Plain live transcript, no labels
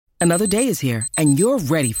Another day is here, and you're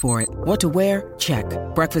ready for it. What to wear? Check.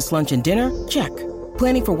 Breakfast, lunch, and dinner? Check.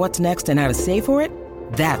 Planning for what's next and how to save for it?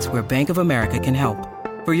 That's where Bank of America can help.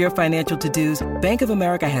 For your financial to-dos, Bank of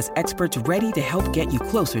America has experts ready to help get you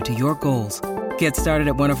closer to your goals. Get started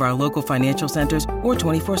at one of our local financial centers or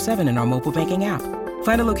 24/7 in our mobile banking app.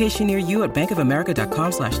 Find a location near you at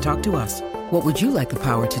bankofamerica.com/talktous. What would you like the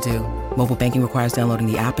power to do? Mobile banking requires downloading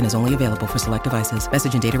the app and is only available for select devices.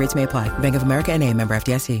 Message and data rates may apply. Bank of America N.A., member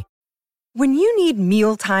FDIC. When you need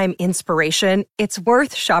mealtime inspiration, it's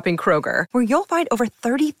worth shopping Kroger, where you'll find over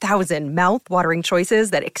 30,000 mouth-watering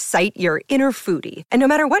choices that excite your inner foodie. And no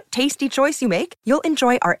matter what tasty choice you make, you'll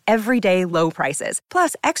enjoy our everyday low prices,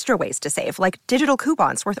 plus extra ways to save, like digital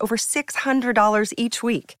coupons worth over $600 each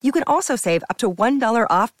week. You can also save up to $1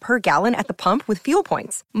 off per gallon at the pump with fuel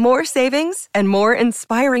points. More savings and more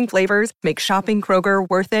inspiring flavors make shopping Kroger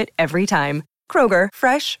worth it every time. Kroger,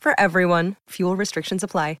 fresh for everyone. Fuel restrictions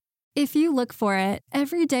apply. If you look for it,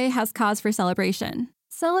 every day has cause for celebration.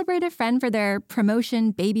 Celebrate a friend for their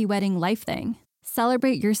promotion, baby wedding, life thing.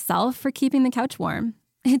 Celebrate yourself for keeping the couch warm.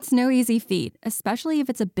 It's no easy feat, especially if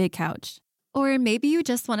it's a big couch. Or maybe you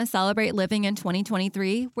just want to celebrate living in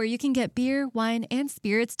 2023, where you can get beer, wine, and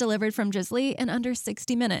spirits delivered from Drizzly in under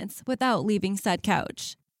 60 minutes without leaving said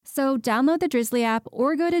couch. So download the Drizzly app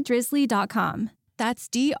or go to drizzly.com. That's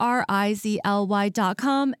DRIZLY.com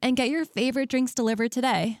and get your favorite drinks delivered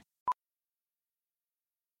today.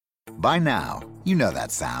 By now, you know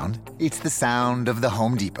that sound. It's the sound of the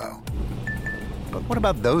Home Depot. But what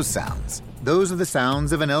about those sounds? Those are the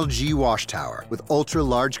sounds of an LG wash tower with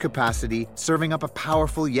ultra-large capacity, serving up a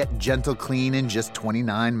powerful yet gentle clean in just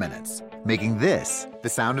 29 minutes. Making this the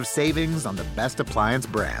sound of savings on the best appliance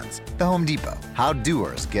brands. The Home Depot. How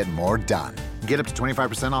doers get more done. Get up to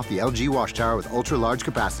 25% off the LG wash tower with ultra-large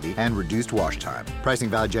capacity and reduced wash time. Pricing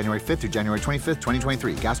valid January 5th through January 25th,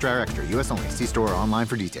 2023. Gas Dryer Extra. U.S. only. See store or online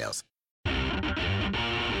for details.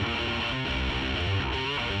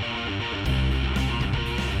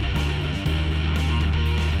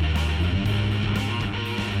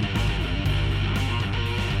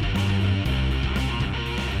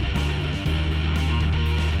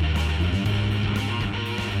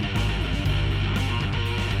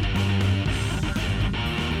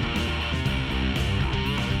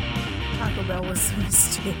 Was a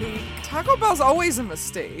mistake. Taco Bell's always a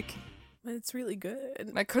mistake. But it's really good.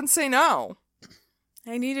 And I couldn't say no.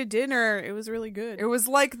 I needed dinner. It was really good. It was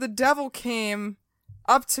like the devil came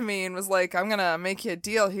up to me and was like, I'm gonna make you a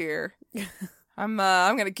deal here. I'm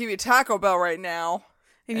gonna give you Taco Bell right now.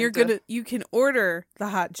 And you can order the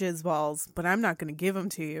hot jizz balls, but I'm not gonna give them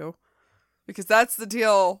to you. Because that's the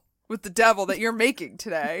deal with the devil that you're making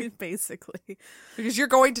today. Basically. Because you're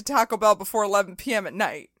going to Taco Bell before 11 p.m. at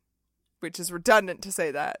night. Which is redundant to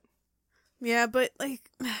say that. Yeah, but,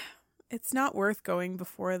 like, it's not worth going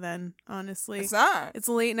before then, honestly. It's not. It's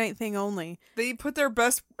a late night thing only. They put their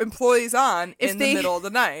best employees on in the middle of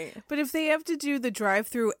the night. But if they have to do the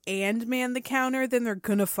drive-thru and man the counter, then they're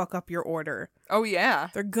gonna fuck up your order. Oh, yeah.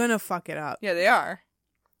 They're gonna fuck it up. Yeah, they are.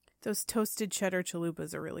 Those toasted cheddar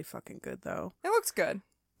chalupas are really fucking good, though. It looks good.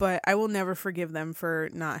 But I will never forgive them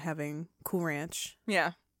for not having Cool Ranch.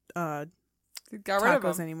 Yeah. They got rid of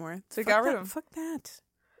them anymore. They got rid of them. Fuck that.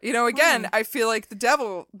 You know, again, I feel like the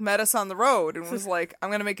devil met us on the road and was like, I'm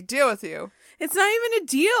going to make a deal with you. It's not even a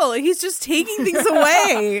deal. He's just taking things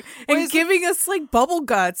away and giving us, like, bubble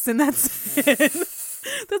guts, and that's it.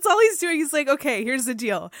 That's all he's doing. He's like, okay, here's the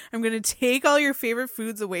deal. I'm going to take all your favorite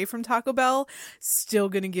foods away from Taco Bell. Still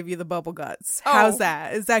going to give you the bubble guts. How's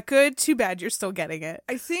that? Is that good? Too bad you're still getting it.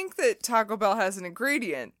 I think that Taco Bell has an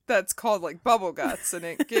ingredient that's called like bubble guts, and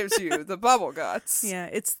it gives you the bubble guts. Yeah,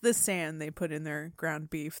 it's the sand they put in their ground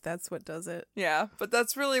beef. That's what does it. Yeah, but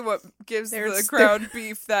that's really what gives the ground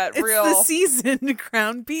beef that real... It's the seasoned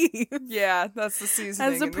ground beef. Yeah, that's the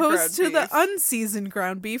seasoning. As opposed to the unseasoned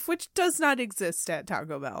ground beef, which does not exist at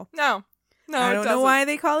Taco Bell. No, I don't know why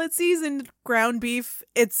they call it seasoned ground beef.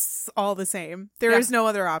 It's all the same. There is no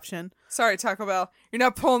other option. Sorry, Taco Bell. You're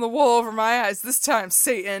not pulling the wool over my eyes this time,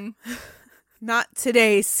 Satan. Not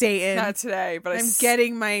today, Satan. Not today, but I'm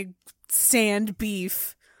getting my sand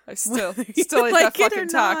beef. I still ate that fucking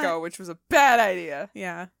taco, which was a bad idea.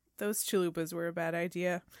 Yeah, those chalupas were a bad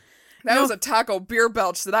idea. That was a taco beer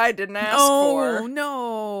belch that I didn't ask for. Oh,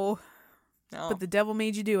 no. But the devil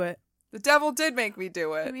made you do it. The devil did make me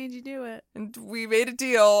do it. He made you do it. And we made a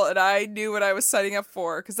deal, and I knew what I was signing up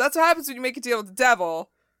for. Because that's what happens when you make a deal with the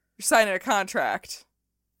devil. You're signing a contract.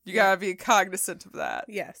 You gotta be cognizant of that.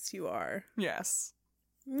 Yes, you are. Yes.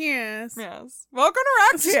 Yes. Yes. Welcome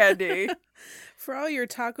to Rock Candy. For all your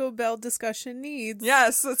Taco Bell discussion needs.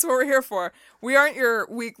 Yes, that's what we're here for. We aren't your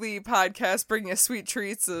weekly podcast bringing you sweet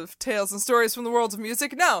treats of tales and stories from the world of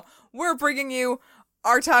music. No, we're bringing you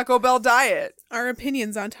our Taco Bell diet. Our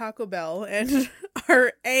opinions on Taco Bell and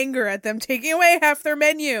our anger at them taking away half their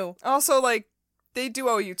menu. Also, like, they do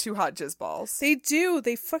owe you 2 hot jizz balls. They do.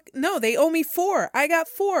 No, they owe me 4. I got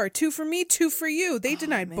 4. 2 for me, 2 for you. They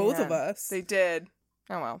denied both of Man, us. They did.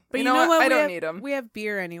 Oh, well. But you know what? I don't need them. We have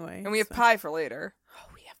beer anyway. And we have pie for later. Oh,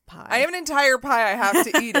 we have pie. I have an entire pie. I have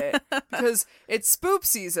to eat it because it's spoop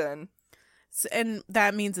season. And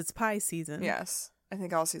that means it's pie season. Yes. I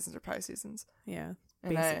think all seasons are pie seasons. Yeah,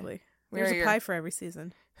 And basically. we're There's a your- pie for every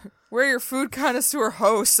season. We're your food connoisseur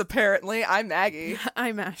hosts, apparently. I'm Maggie.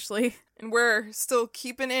 I'm Ashley. And we're still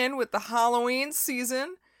keeping in with the Halloween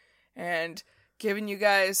season and giving you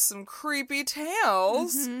guys some creepy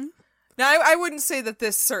tales. Mm-hmm. Now, I wouldn't say that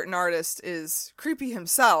this certain artist is creepy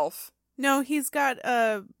himself. No, he's got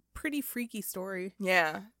a pretty freaky story.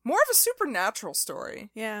 Yeah. More of a supernatural story.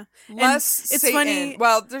 Yeah. Less And it's Satan. funny.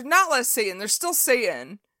 Well, there's not less Satan. There's still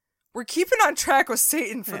Satan. We're keeping on track with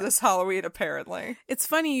Satan for this Halloween, apparently. It's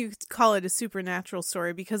funny you call it a supernatural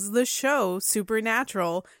story because the show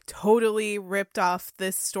Supernatural totally ripped off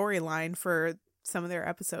this storyline for some of their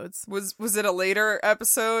episodes. Was it a later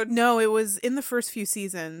episode? No, it was in the first few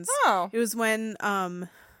seasons. Oh. It was when I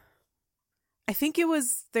think it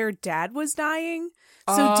was their dad was dying.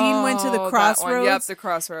 So Dean went to the that one. crossroads. Yep, the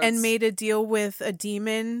crossroads. And made a deal with a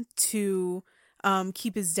demon to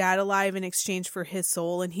keep his dad alive in exchange for his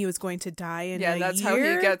soul, and he was going to die in a year. Yeah, that's how he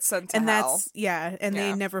gets sent to and hell.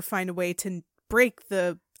 They never find a way to break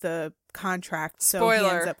the contract, so he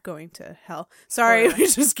Spoiler. ends up going to hell. Sorry, Spoiler.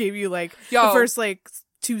 I just gave you the first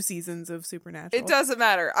 2 seasons of Supernatural. It doesn't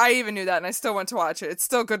matter. I even knew that, and I still went to watch it. It's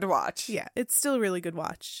still good to watch. Yeah, it's still a really good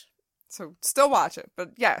watch. So still watch it.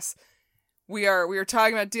 But yes, we are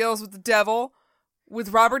talking about Deals with the Devil with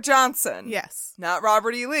Robert Johnson. Yes. Not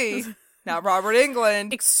Robert E. Lee. Not Robert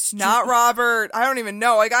England. Extre- Not Robert. I don't even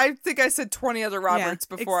know. Like, I think I said 20 other Roberts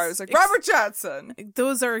before. I was like, Robert Johnson.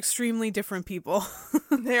 Those are extremely different people.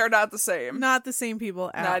 They are not the same. Not the same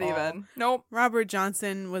people at Not all. even. Nope. Robert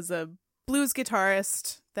Johnson was a blues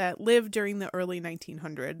guitarist that lived during the early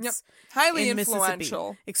 1900s. Yep. Highly in influential.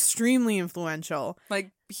 Mississippi. Extremely influential.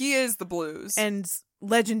 Like, he is the blues. And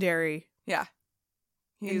legendary yeah.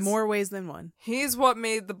 in more ways than one. He's what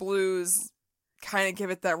made the blues kind of give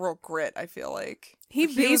it that real grit, I feel like. He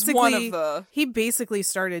was one of the... He basically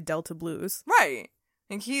started Delta Blues. Right.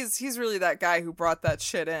 And he's really that guy who brought that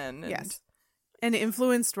shit in. And, yes. And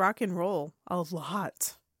influenced rock and roll a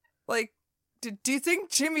lot. Like, do you think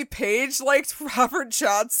Jimmy Page liked Robert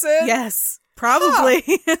Johnson? Yes. Probably.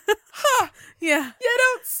 Huh. Yeah. You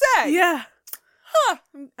don't say. Yeah. Huh.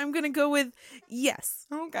 I'm going to go with yes.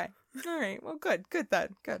 Okay. All right. Well, good. Good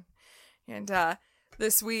then. Good. And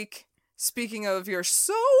this week, speaking of your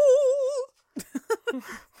soul,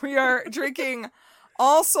 we are drinking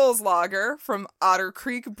All Souls Lager from Otter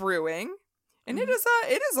Creek Brewing. And it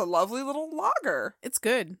is a lovely little lager. It's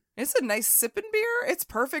good. It's a nice sipping beer. It's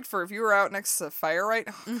perfect for if you were out next to a fire, right?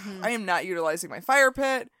 I am not utilizing my fire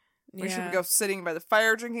pit. We should go sitting by the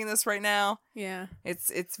fire drinking this right now. Yeah.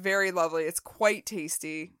 It's very lovely. It's quite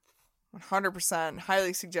tasty. 100%.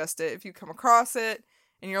 Highly suggest it if you come across it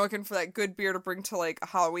and you're looking for that good beer to bring to like a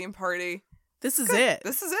Halloween party. This is it.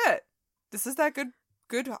 This is it. This is that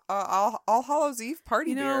good All Hallows Eve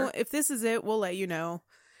party beer. If this is it, we'll let you know.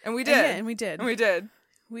 And we did. And we did. And we did.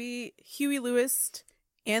 We Huey Lewis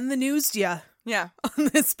and the news ya Yeah. on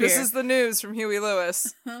this beer. This is the news from Huey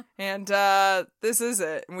Lewis. And this is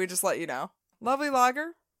it. And we just let you know. Lovely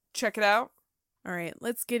lager. Check it out. All right,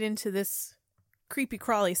 let's get into this creepy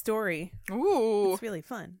crawly story. Ooh. It's really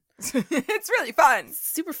fun. It's really fun.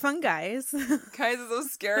 Super fun, guys. Guys, it's so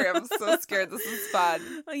scary. I'm so scared. This is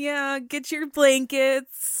fun. Yeah, get your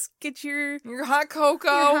blankets, get your Your hot cocoa.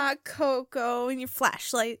 hot cocoa, and your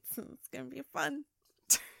flashlights. It's gonna be fun.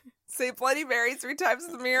 Say Bloody Mary 3 times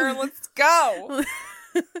in the mirror and let's go.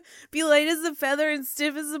 Be light as a feather and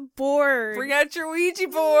stiff as a board. Bring out your Ouija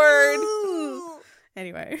board. Ooh.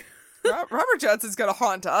 Anyway. Robert Johnson's gonna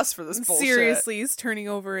haunt us for this bullshit. Seriously, he's turning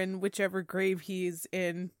over in whichever grave he's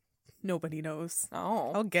in. Nobody knows.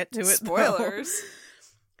 Oh. I'll get to it. Spoilers. Though.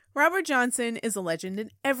 Robert Johnson is a legend in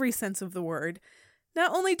every sense of the word.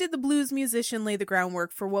 Not only did the blues musician lay the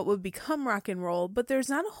groundwork for what would become rock and roll, but there's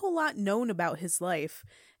not a whole lot known about his life.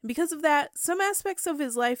 And because of that, some aspects of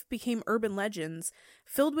his life became urban legends,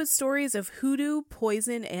 filled with stories of hoodoo,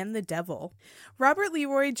 poison, and the devil. Robert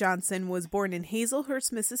Leroy Johnson was born in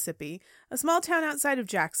Hazelhurst, Mississippi, a small town outside of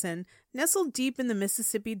Jackson, nestled deep in the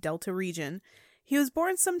Mississippi Delta region. He was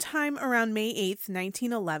born sometime around May 8th,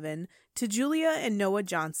 1911, to Julia and Noah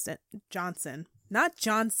Johnson. Not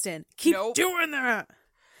Johnston. Keep doing that.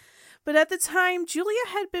 But at the time, Julia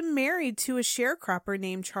had been married to a sharecropper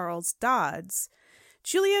named Charles Dodds.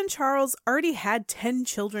 Julia and Charles already had 10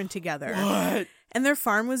 children together. What? And their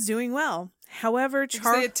farm was doing well. However,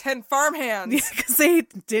 Charles... They had 10 farmhands. Because they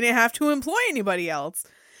didn't have to employ anybody else.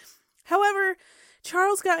 However,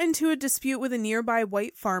 Charles got into a dispute with a nearby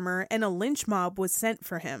white farmer, and a lynch mob was sent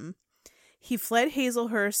for him. He fled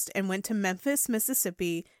Hazelhurst and went to Memphis,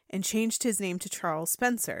 Mississippi, and changed his name to Charles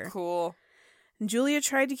Spencer. Cool. Julia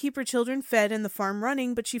tried to keep her children fed and the farm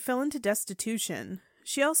running, but she fell into destitution.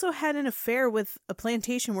 She also had an affair with a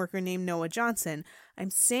plantation worker named Noah Johnson. I'm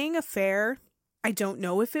saying affair. I don't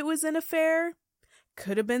know if it was an affair.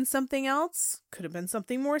 Could have been something else. Could have been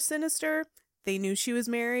something more sinister. They knew she was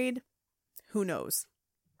married. Who knows?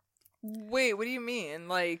 Wait, what do you mean?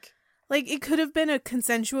 Like, it could have been a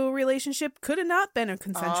consensual relationship. Could have not been a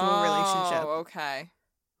consensual relationship. Oh, okay.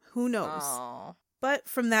 Who knows? Oh. But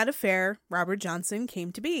from that affair, Robert Johnson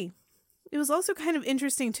came to be. It was also kind of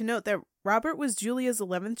interesting to note that Robert was Julia's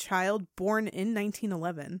 11th child, born in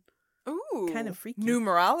 1911. Ooh. Kind of freaky.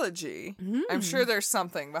 Numerology. I'm sure there's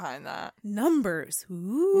something behind that. Numbers.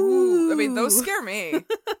 Ooh. I mean, those scare me.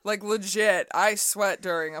 Like, legit, I sweat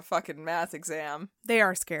during a fucking math exam. They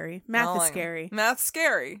are scary. Math is scary. Math's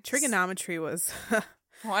scary. Trigonometry was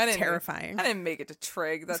terrifying. I didn't make it to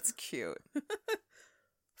trig. That's cute.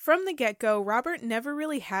 From the get-go, Robert never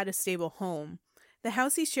really had a stable home. The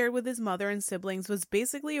house he shared with his mother and siblings was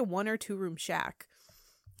basically a 1 or 2 room shack.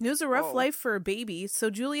 It was a rough life for a baby, so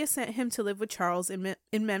Julia sent him to live with Charles in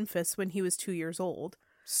Memphis when he was 2 years old.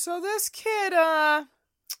 So this kid,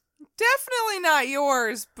 definitely not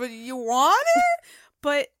yours, but you want it?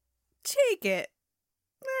 But take it.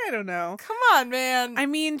 I don't know. Come on, man. I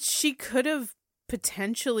mean, she could have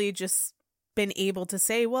potentially just been able to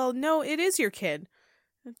say, well, no, it is your kid.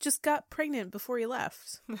 Just got pregnant before you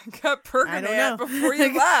left. Got pregnant before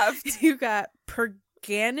you left. You got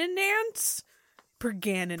Perganinant?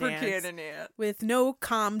 Perganinant. With no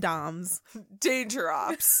condoms. Danger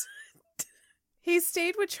ops. He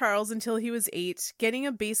stayed with Charles until he was 8, getting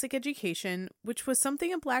a basic education, which was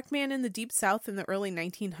something a black man in the Deep South in the early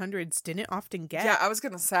 1900s didn't often get. Yeah, I was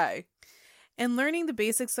going to say. And learning the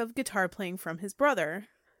basics of guitar playing from his brother.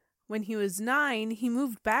 When he was 9, he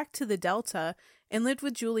moved back to the Delta and lived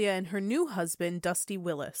with Julia and her new husband, Dusty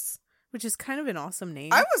Willis, which is kind of an awesome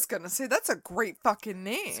name. I was going to say, that's a great fucking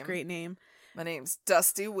name. It's a great name. My name's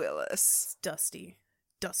Dusty Willis. Dusty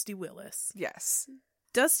Willis. Yes.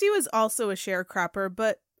 Dusty was also a sharecropper,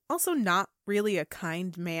 but also not really a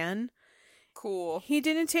kind man. Cool. He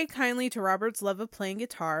didn't take kindly to Robert's love of playing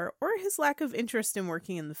guitar or his lack of interest in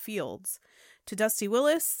working in the fields. To Dusty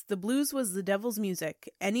Willis, the blues was the devil's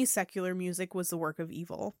music. Any secular music was the work of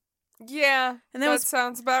evil. Yeah, and that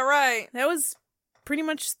sounds about right. That was pretty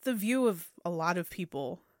much the view of a lot of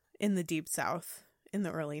people in the Deep South in the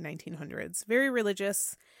early 1900s. Very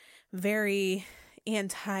religious, very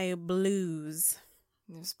anti-blues.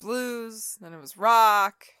 It was blues, then it was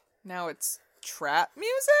rock, now it's trap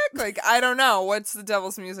music? Like, I don't know. What's the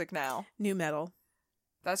devil's music now? Nu metal.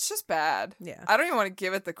 That's just bad. Yeah. I don't even want to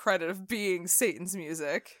give it the credit of being Satan's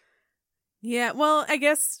music. Yeah, well, I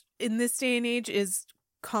guess in this day and age, is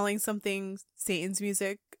calling something Satan's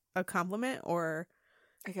music a compliment, or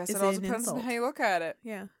I guess it all depends on how you look at it.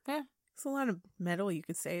 Yeah. Yeah. It's a lot of metal you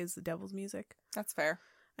could say is the devil's music. That's fair.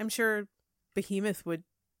 I'm sure Behemoth would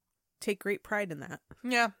take great pride in that.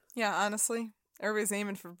 Yeah. Yeah, honestly. Everybody's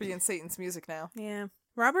aiming for being Satan's music now. Yeah.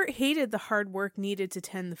 Robert hated the hard work needed to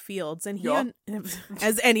tend the fields, and he,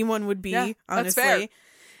 as anyone would be, honestly. That's fair.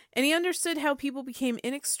 And he understood how people became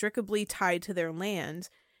inextricably tied to their land.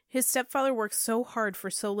 His stepfather worked so hard for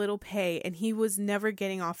so little pay, and he was never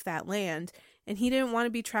getting off that land, and he didn't want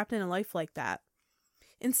to be trapped in a life like that.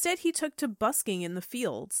 Instead, he took to busking in the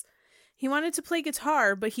fields. He wanted to play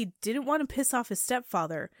guitar, but he didn't want to piss off his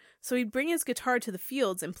stepfather, so he'd bring his guitar to the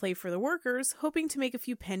fields and play for the workers, hoping to make a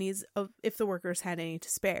few pennies if the workers had any to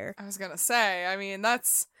spare. I was gonna say, I mean,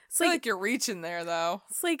 it's like you're reaching there, though.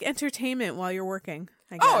 It's like entertainment while you're working,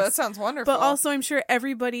 I guess. Oh, that sounds wonderful. But also, I'm sure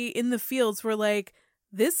everybody in the fields were like,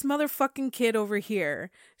 this motherfucking kid over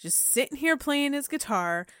here, just sitting here playing his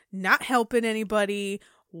guitar, not helping anybody.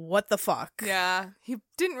 what the fuck? Yeah, he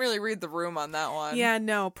didn't really read the room on that one. Yeah,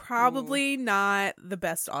 no, probably not the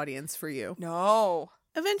best audience for you. No.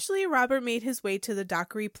 Eventually, Robert made his way to the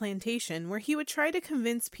Dockery Plantation, where he would try to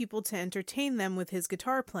convince people to entertain them with his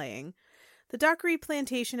guitar playing. The Dockery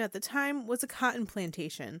Plantation at the time was a cotton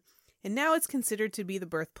plantation, and now it's considered to be the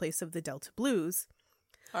birthplace of the Delta Blues.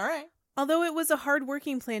 All right. Although it was a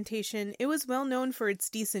hard-working plantation, it was well known for its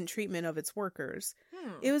decent treatment of its workers.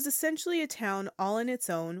 It was essentially a town all on its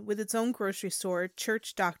own, with its own grocery store,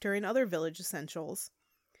 church, doctor, and other village essentials.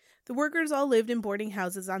 The workers all lived in boarding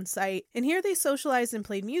houses on site, and here they socialized and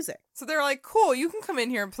played music. So they're like, cool, you can come in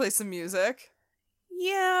here and play some music.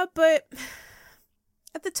 Yeah, but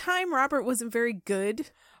at the time, Robert wasn't very good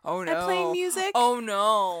at playing music. Oh,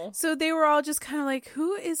 no. So they were all just kind of like,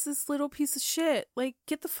 who is this little piece of shit? Like,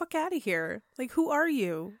 get the fuck out of here. Like, who are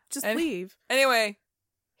you? Just leave. Anyway,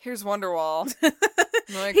 here's Wonderwall.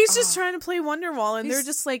 Like, He's just trying to play Wonderwall, and they're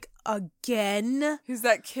just like, again? He's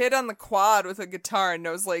that kid on the quad with a guitar and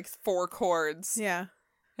knows like 4 chords. Yeah.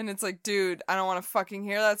 And it's like, dude, I don't want to fucking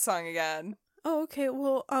hear that song again. Oh, okay.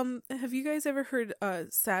 Well, have you guys ever heard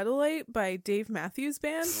Satellite by Dave Matthews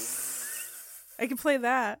Band? I can play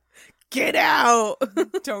that. Get out!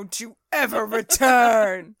 Don't you ever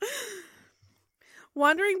return!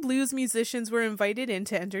 Wandering blues musicians were invited in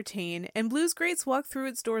to entertain, and blues greats walked through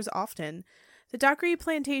its doors often. The Dockery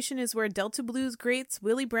Plantation is where Delta blues greats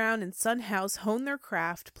Willie Brown and Son House honed their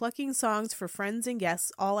craft, plucking songs for friends and guests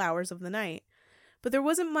all hours of the night. But there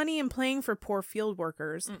wasn't money in playing for poor field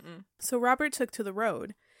workers, so Robert took to the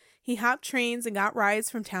road. He hopped trains and got rides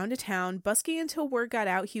from town to town, busking until word got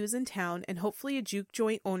out he was in town, and hopefully a juke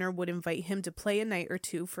joint owner would invite him to play a night or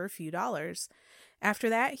two for a few dollars. After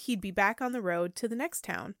that, he'd be back on the road to the next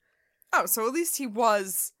town. Oh, so at least he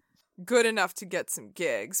was good enough to get some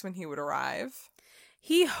gigs when he would arrive.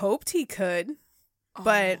 He hoped he could,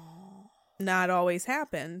 but not always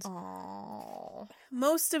happened. Oh.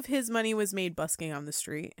 Most of his money was made busking on the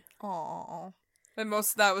street. Oh. And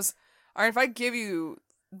most of that was, all right, if I give you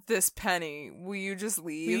this penny, will you just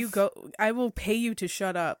leave? Will you go? I will pay you to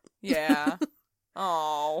shut up. Yeah.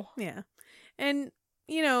 Oh. Yeah. And,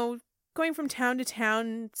 you know, going from town to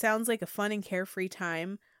town sounds like a fun and carefree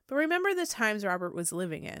time, but remember the times Robert was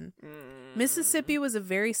living in. Mississippi was a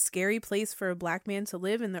very scary place for a black man to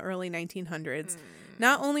live in the early 1900s.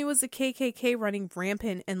 Not only was the KKK running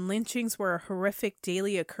rampant and lynchings were a horrific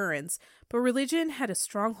daily occurrence, but religion had a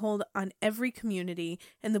stronghold on every community,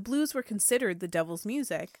 and the blues were considered the devil's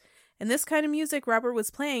music. And this kind of music Robert was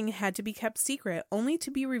playing had to be kept secret, only to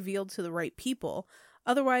be revealed to the right people.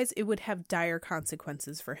 Otherwise, it would have dire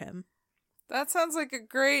consequences for him. That sounds like a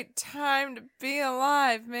great time to be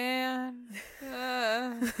alive, man.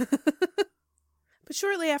 But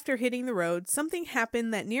shortly after hitting the road, something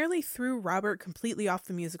happened that nearly threw Robert completely off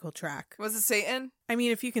the musical track. Was it Satan? I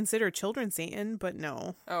mean, if you consider children Satan, but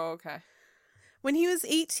no. Oh, okay. When he was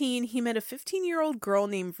 18, he met a 15-year-old girl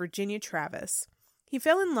named Virginia Travis. He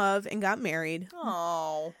fell in love and got married,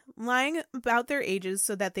 lying about their ages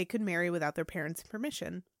so that they could marry without their parents'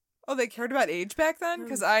 permission. Oh, they cared about age back then?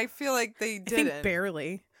 Because I feel like they didn't. I think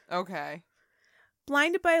barely. Okay.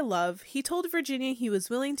 Blinded by love, he told Virginia he was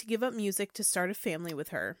willing to give up music to start a family with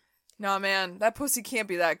her. Nah, man, that pussy can't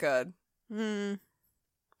be that good.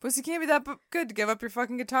 Pussy can't be that good to give up your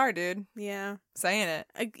fucking guitar, dude. Yeah. Saying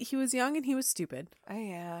it. He was young and he was stupid. Oh,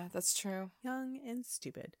 yeah, that's true. Young and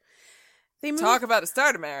stupid. They moved... Talk about to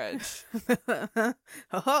start a marriage.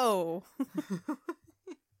 Oh.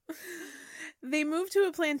 They moved to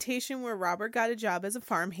a plantation where Robert got a job as a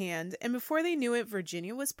farmhand, and before they knew it,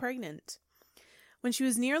 Virginia was pregnant. When she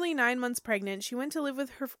was nearly 9 months pregnant, she went to live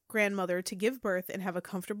with her grandmother to give birth and have a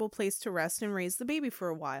comfortable place to rest and raise the baby for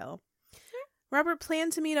a while. Robert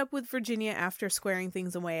planned to meet up with Virginia after squaring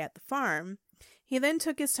things away at the farm. He then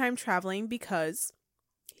took his time traveling because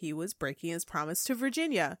he was breaking his promise to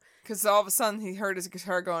Virginia. Because all of a sudden he heard his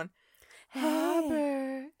guitar going, Hey.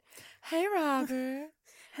 Robert. Hey, Robert.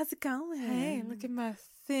 How's it going? Hey, look at my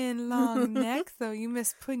thin, long neck, though. You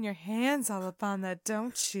miss putting your hands all up on that,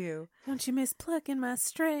 don't you? Don't you miss plucking my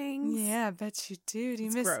strings? Yeah, I bet you do.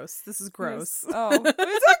 It's gross. This is gross. Oh,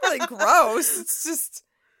 it's not really gross. It's just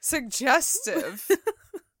suggestive.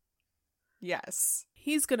 Yes.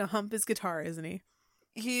 He's gonna hump his guitar, isn't he?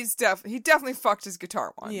 He definitely fucked his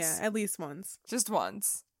guitar once. Yeah, at least once. Just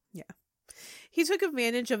once. Yeah. He took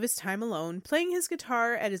advantage of his time alone, playing his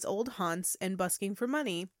guitar at his old haunts and busking for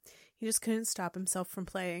money. He just couldn't stop himself from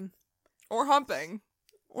playing. Or humping.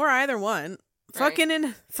 Or either one. Right.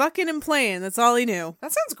 Fucking and playing. That's all he knew.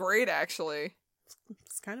 That sounds great, actually.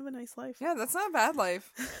 It's kind of a nice life. Yeah, that's not a bad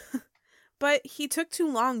life. But he took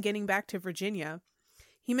too long getting back to Virginia.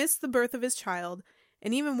 He missed the birth of his child,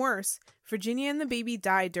 and even worse, Virginia and the baby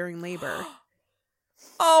died during labor.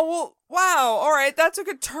 Oh, well, wow. All right, that took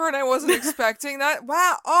a turn I wasn't expecting. That,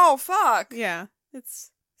 wow. Oh, fuck. Yeah,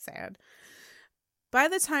 it's sad. By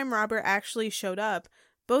the time Robert actually showed up,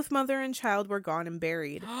 both mother and child were gone and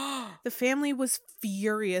buried. The family was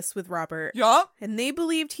furious with Robert. Yup. And they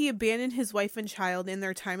believed he abandoned his wife and child in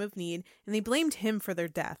their time of need, and they blamed him for their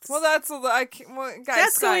deaths. Well, that's guys.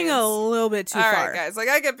 That's going a little bit too far. All right, guys. Like,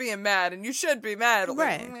 I get being mad, and you should be mad. But,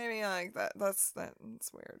 like, Right. maybe like that. That's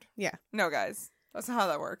weird. Yeah. No, guys. That's not how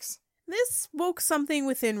that works. This woke something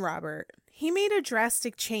within Robert. He made a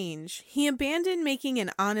drastic change. He abandoned making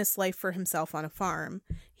an honest life for himself on a farm.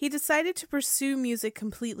 He decided to pursue music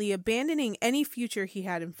completely, abandoning any future he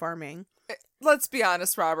had in farming. Let's be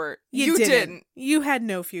honest, Robert. You didn't. You had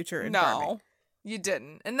no future in farming. No, you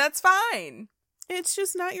didn't. And that's fine. It's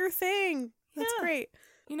just not your thing. That's great.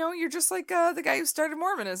 You know, you're just like the guy who started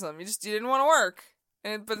Mormonism. You didn't want to work.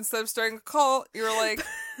 But instead of starting a cult, you were like,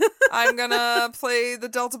 I'm gonna play the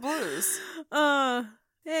Delta Blues.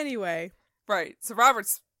 Anyway. Right. So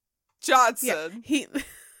Robert's Johnson.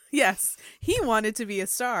 Yeah, he wanted to be a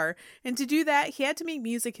star. And to do that, he had to make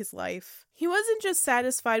music his life. He wasn't just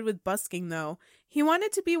satisfied with busking, though. He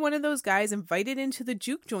wanted to be one of those guys invited into the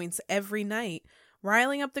juke joints every night,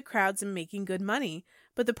 riling up the crowds and making good money.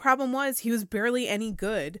 But the problem was he was barely any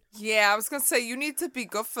good. Yeah, I was gonna say, you need to be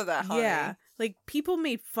good for that, honey. Yeah. Like, people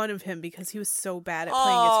made fun of him because he was so bad at playing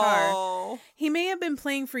guitar. He may have been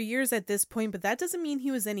playing for years at this point, but that doesn't mean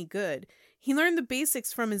he was any good. He learned the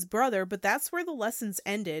basics from his brother, but that's where the lessons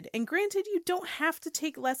ended. And granted, you don't have to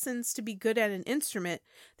take lessons to be good at an instrument.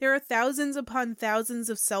 There are thousands upon thousands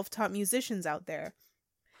of self-taught musicians out there.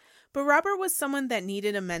 But Robert was someone that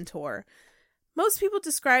needed a mentor. Most people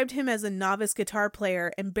described him as a novice guitar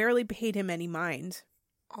player and barely paid him any mind.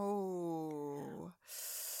 Oh.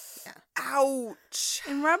 Yeah. Ouch.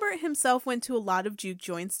 And Robert himself went to a lot of juke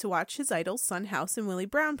joints to watch his idols Son House and Willie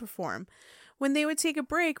Brown perform. When they would take a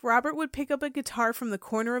break, Robert would pick up a guitar from the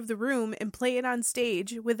corner of the room and play it on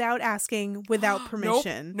stage without asking, without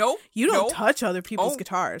permission. Nope. You don't touch other people's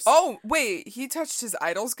guitars. Oh, wait. He touched his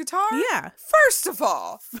idol's guitar? Yeah. First of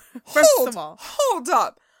all. Hold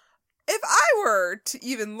up. If I were to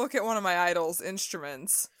even look at one of my idol's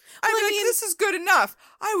instruments, I'd be like, this is good enough.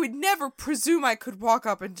 I would never presume I could walk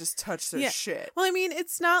up and just touch their shit. Well, I mean,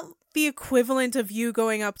 it's not the equivalent of you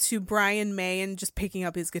going up to Brian May and just picking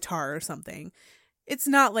up his guitar or something. It's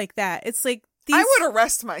not like that. It's like these... I would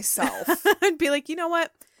arrest myself. I'd be like, you know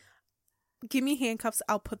what? Give me handcuffs.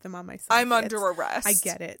 I'll put them on myself. I'm under arrest. I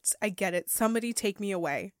get it. Somebody take me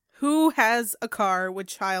away. Who has a car with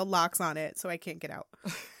child locks on it so I can't get out?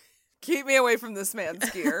 Keep me away from this man's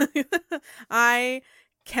gear. I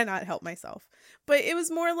cannot help myself. But it was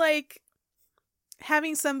more like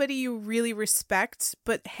having somebody you really respect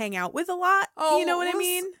but hang out with a lot. Oh, you know what I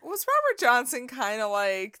mean? Was Robert Johnson kind of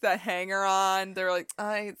like the hanger-on? They're like,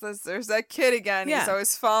 there's that kid again. Yeah. He's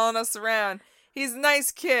always following us around. He's a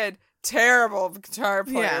nice kid. Terrible guitar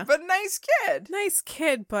player, but nice kid. Nice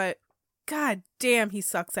kid, but god damn, he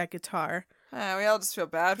sucks at guitar. We all just feel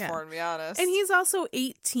bad for him, to be honest. And he's also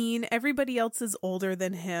 18. Everybody else is older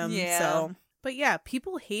than him. Yeah. So, but yeah,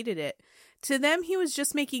 people hated it. To them, he was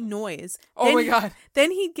just making noise. Oh my god.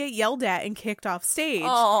 Then he'd get yelled at and kicked off stage.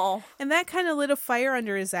 Oh. And that kind of lit a fire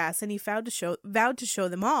under his ass, and he vowed to show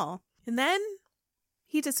them all. And then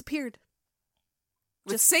he disappeared.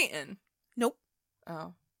 With Satan? Nope.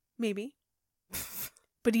 Oh. Maybe.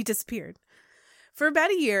 But he disappeared. For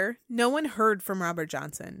about a year, no one heard from Robert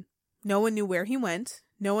Johnson. No one knew where he went,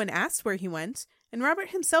 no one asked where he went, and Robert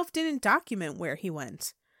himself didn't document where he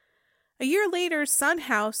went. A year later, Son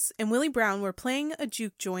House and Willie Brown were playing a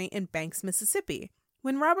juke joint in Banks, Mississippi,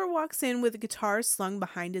 when Robert walks in with a guitar slung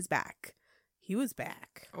behind his back. He was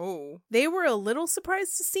back. Oh. They were a little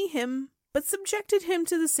surprised to see him, but subjected him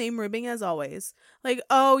to the same ribbing as always. Like,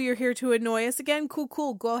 oh, you're here to annoy us again?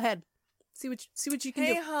 Cool, go ahead. See what you can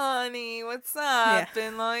do. Hey, honey, what's up?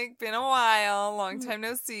 Yeah. Been a while. Long time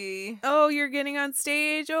no see. Oh, you're getting on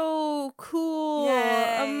stage? Oh, cool.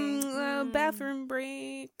 Yay. Bathroom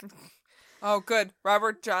break. Oh, good.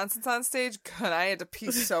 Robert Johnson's on stage? Good. I had to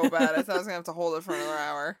pee so bad. I thought I was going to have to hold it for another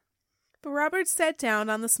hour. But Robert sat down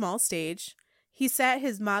on the small stage. He sat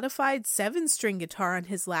his modified 7-string guitar on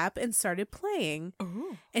his lap and started playing.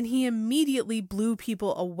 Ooh. And he immediately blew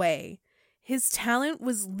people away. His talent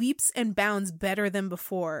was leaps and bounds better than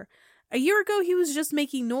before. A year ago, he was just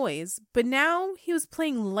making noise, but now he was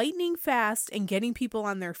playing lightning fast and getting people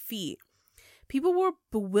on their feet. People were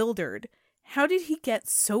bewildered. How did he get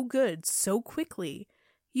so good so quickly?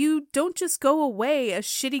 You don't just go away a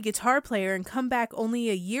shitty guitar player and come back only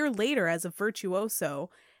a year later as a virtuoso.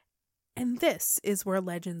 And this is where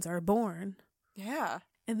legends are born. Yeah.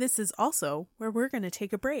 And this is also where we're going to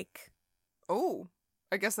take a break. Oh,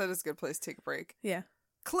 I guess that is a good place to take a break. Yeah.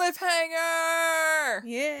 Cliffhanger!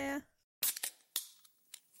 Yeah.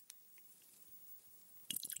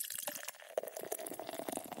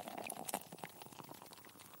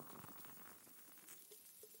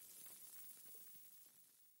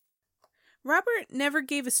 Robert never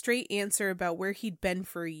gave a straight answer about where he'd been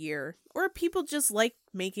for a year, or people just liked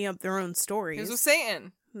making up their own stories. He was with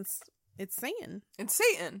Satan. It's Satan. It's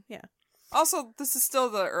Satan. Yeah. Also, this is still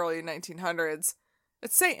the early 1900s.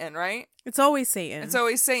 It's Satan, right? It's always Satan. It's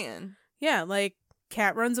always Satan. Yeah, like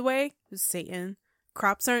cat runs away, it's Satan.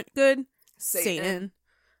 Crops aren't good, Satan.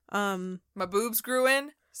 My boobs grew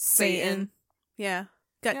in, Satan. Yeah.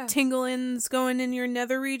 Got tinglings going in your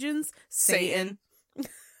nether regions, Satan.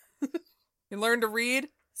 You learn to read,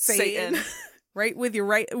 Satan. Right with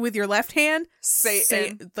your left hand,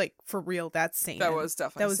 Satan. Like for real, that's Satan. That was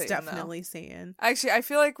definitely definitely Satan. Actually, I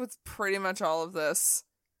feel like with pretty much all of this,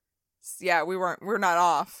 yeah, we're not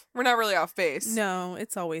off. We're not really off base. No,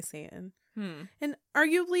 it's always Satan. And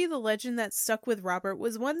arguably the legend that stuck with Robert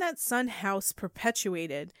was one that Son House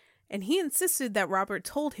perpetuated, and he insisted that Robert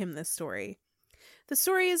told him this story. The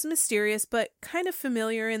story is mysterious but kind of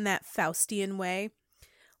familiar in that Faustian way.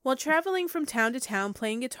 While traveling from town to town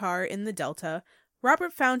playing guitar in the Delta,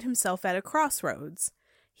 Robert found himself at a crossroads.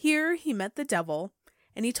 Here he met the devil,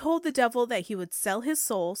 and he told the devil that he would sell his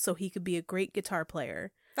soul so he could be a great guitar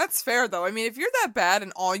player. That's fair, though. I mean, if you're that bad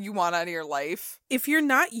and all you want out of your life... If you're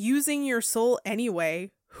not using your soul anyway,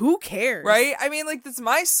 who cares? Right? I mean, like, it's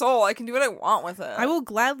my soul. I can do what I want with it. I will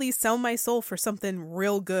gladly sell my soul for something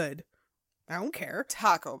real good. I don't care.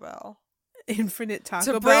 Taco Bell. Infinite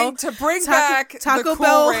Taco Bell. To bring back Taco the Cool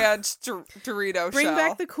Bell Ranch Dorito Bring shell.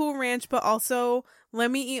 back the Cool Ranch, but also let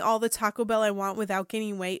me eat all the Taco Bell I want without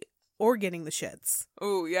gaining weight or getting the shits.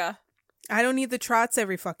 Ooh, yeah. I don't need the trots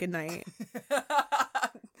every fucking night.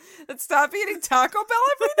 Let's stop eating Taco Bell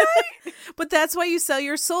every night. But that's why you sell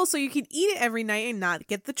your soul, so you can eat it every night and not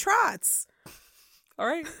get the trots. All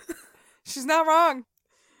right. She's not wrong.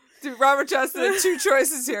 Dude, Robert Johnson had two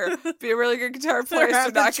choices here. Be a really good guitar player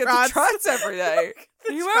to not get the trots every day.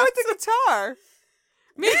 You went with the guitar.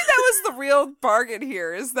 Maybe that was the real bargain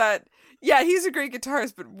here, is that, yeah, he's a great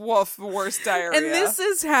guitarist, but woof, the worst diarrhea. And this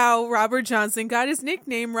is how Robert Johnson got his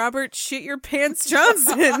nickname, Robert Shit Your Pants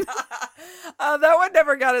Johnson. That one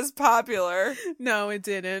never got as popular. No, it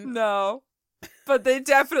didn't. No. But they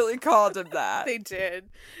definitely called him that. They did.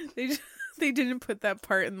 They didn't put that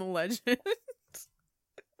part in the legend.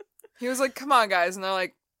 He was like, come on, guys. And they're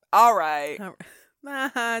like, all right.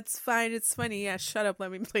 It's fine. It's funny. Yeah, shut up. Let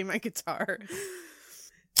me play my guitar.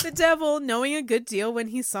 The devil, knowing a good deal when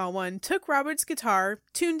he saw one, took Robert's guitar,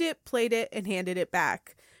 tuned it, played it, and handed it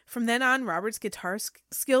back. From then on, Robert's guitar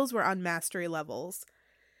skills were on mastery levels.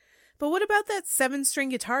 But what about that 7-string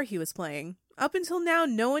guitar he was playing? Up until now,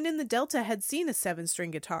 no one in the Delta had seen a 7-string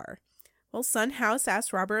guitar. Well, Son House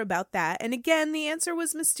asked Robert about that, and again, the answer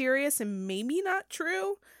was mysterious and maybe not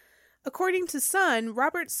true. According to Son,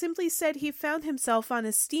 Robert simply said he found himself on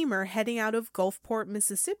a steamer heading out of Gulfport,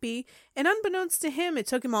 Mississippi, and unbeknownst to him, it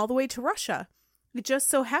took him all the way to Russia. It just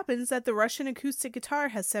so happens that the Russian acoustic guitar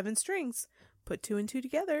has 7 strings. Put 2 and 2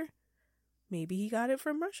 together. Maybe he got it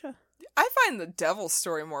from Russia. I find the devil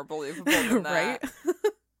story more believable than that. Right?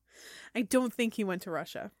 I don't think he went to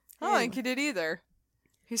Russia. I don't think he did either.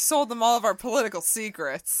 He sold them all of our political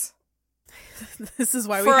secrets. This is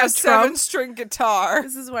why we have Trump. For a 7-string guitar.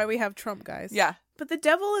 This is why we have Trump, guys. Yeah. But the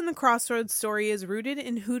devil in the Crossroads story is rooted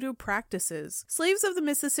in hoodoo practices. Slaves of the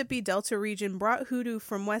Mississippi Delta region brought hoodoo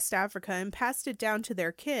from West Africa and passed it down to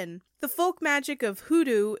their kin. The folk magic of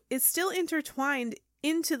hoodoo is still intertwined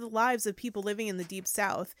into the lives of people living in the Deep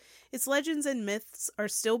South. Its legends and myths are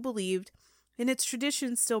still believed, and its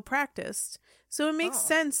traditions still practiced. So it makes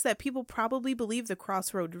sense that people probably believe the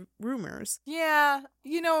Crossroad rumors. Yeah,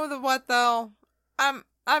 you know what though? I'm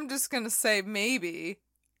just gonna say maybe,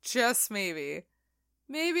 just maybe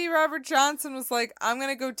Robert Johnson was like, I'm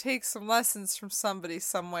gonna go take some lessons from somebody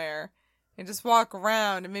somewhere and just walk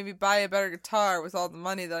around and maybe buy a better guitar with all the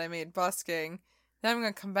money that I made busking. Then I'm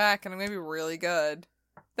gonna come back and I'm gonna be really good.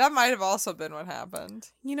 That might have also been what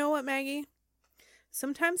happened. You know what, Maggie?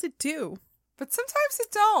 Sometimes it do. But sometimes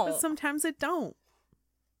it don't. But sometimes it don't.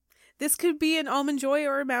 This could be an Almond Joy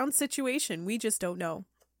or a Mound situation. We just don't know.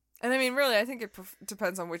 And I mean, really, I think it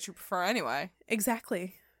depends on which you prefer anyway.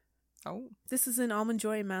 Exactly. Oh. This is an Almond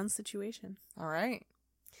Joy and Mound situation. All right.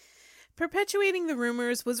 Perpetuating the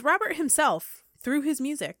rumors was Robert himself. through his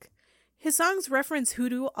music. His songs reference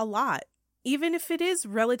hoodoo a lot, even if it is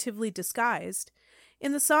relatively disguised.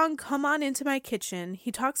 In the song Come On Into My Kitchen,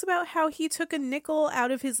 he talks about how he took a nickel out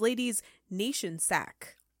of his lady's nation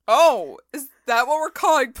sack. Oh, is that what we're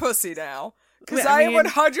calling pussy now? Because I am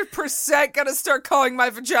 100% gonna start calling my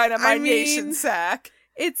vagina my nation sack.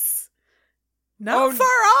 It's not far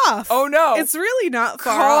off. Oh no. It's really not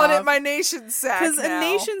far calling off. it my nation sack. Because a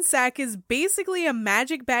nation sack is basically a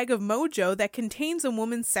magic bag of mojo that contains a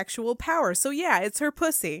woman's sexual power. So yeah, it's her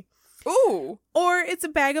pussy. Ooh. Or it's a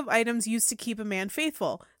bag of items used to keep a man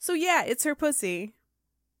faithful. So yeah, it's her pussy.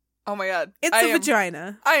 Oh my god. It's a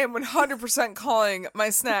vagina. I am 100% calling my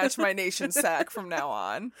snatch my nation sack from now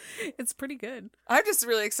on. It's pretty good. I'm just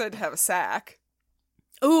really excited to have a sack.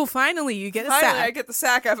 Ooh, finally you get a sack. Finally I get the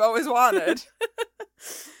sack I've always wanted.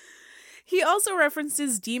 He also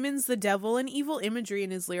references demons, the devil, and evil imagery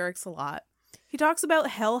in his lyrics a lot. He talks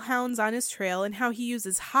about hellhounds on his trail and how he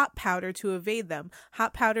uses hot powder to evade them.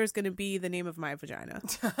 Hot powder is going to be the name of my vagina.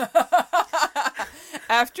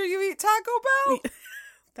 After you eat Taco Bell?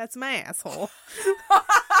 That's my asshole.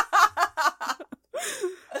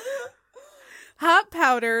 Hot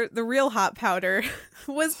powder, the real hot powder,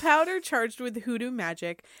 was powder charged with hoodoo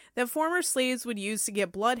magic that former slaves would use to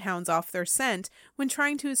get bloodhounds off their scent when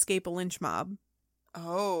trying to escape a lynch mob.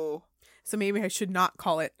 Oh. So maybe I should not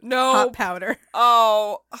call it no hot powder.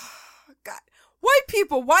 Oh, God. White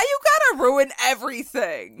people, why you gotta ruin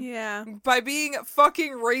everything? Yeah. By being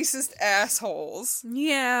fucking racist assholes.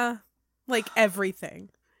 Yeah. Like everything.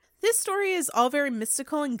 This story is all very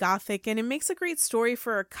mystical and gothic, and it makes a great story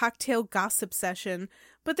for a cocktail gossip session,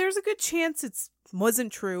 but there's a good chance it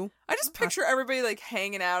wasn't true. I just picture everybody like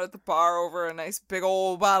hanging out at the bar over a nice big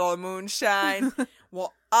old bottle of moonshine.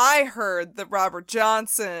 Well, I heard that Robert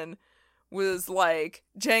Johnson was like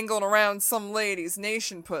jangling around some lady's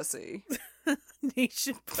nation pussy.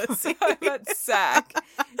 Nation pussy. I meant sack.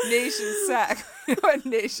 Nation sack. You know what?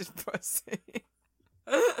 Nation pussy.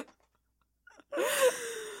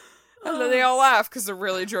 And then they all laugh because they're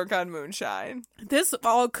really drunk on moonshine. This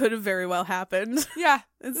all could have very well happened. Yeah,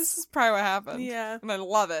 this is probably what happened. Yeah. And I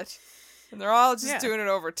love it. And they're all just doing it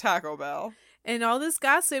over Taco Bell. And all this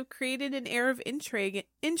gossip created an air of intrigue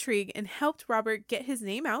and helped Robert get his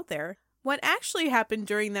name out there. What actually happened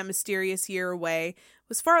during that mysterious year away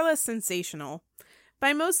was far less sensational.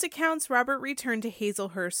 By most accounts, Robert returned to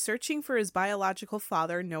Hazelhurst searching for his biological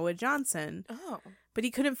father, Noah Johnson. Oh. But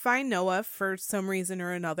he couldn't find Noah for some reason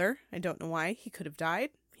or another. I don't know why. He could have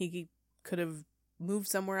died. He could have moved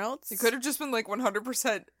somewhere else. He could have just been like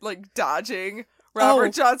 100% like dodging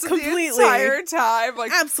Robert Johnson completely. The entire time.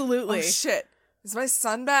 Like, absolutely. Oh shit. Is my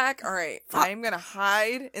son back? All right. I'm going to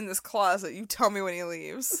hide in this closet. You tell me when he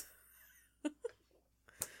leaves.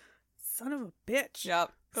 Son of a bitch.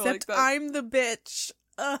 Yep. Except like I'm the bitch.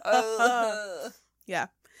 Yeah.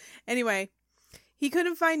 Anyway, he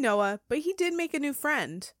couldn't find Noah, but he did make a new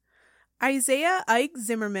friend. Isaiah Ike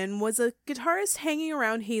Zimmerman was a guitarist hanging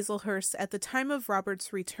around Hazelhurst at the time of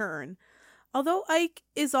Robert's return. Although Ike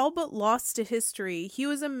is all but lost to history, he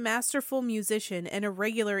was a masterful musician and a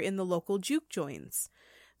regular in the local juke joints.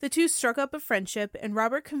 The two struck up a friendship, and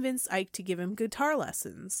Robert convinced Ike to give him guitar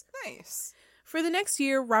lessons. Nice. For the next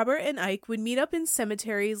year, Robert and Ike would meet up in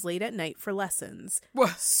cemeteries late at night for lessons.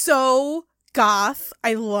 What? So goth.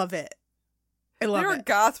 I love it. I love it. They were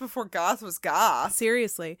goth before goth was goth.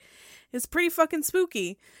 Seriously. It's pretty fucking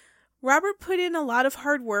spooky. Robert put in a lot of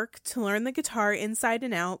hard work to learn the guitar inside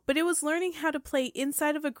and out, but it was learning how to play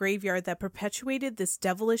inside of a graveyard that perpetuated this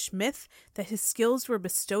devilish myth that his skills were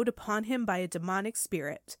bestowed upon him by a demonic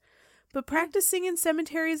spirit. But practicing in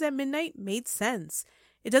cemeteries at midnight made sense.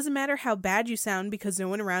 It doesn't matter how bad you sound because no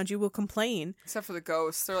one around you will complain. Except for the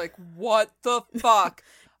ghosts. They're like, what the fuck?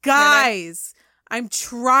 Guys, I'm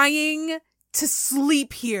trying to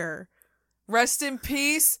sleep here. Rest in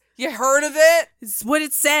peace? You heard of it? It's what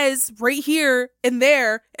it says right here and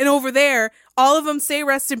there and over there. All of them say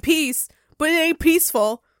rest in peace, but it ain't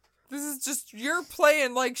peaceful. This is just, you're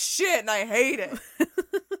playing like shit and I hate it.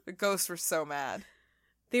 The ghosts were so mad.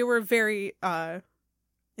 They were very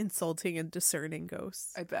insulting and discerning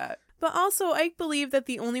ghosts. I bet. But also, Ike believed that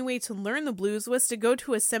the only way to learn the blues was to go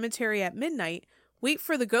to a cemetery at midnight, wait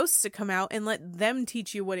for the ghosts to come out, and let them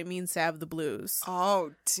teach you what it means to have the blues.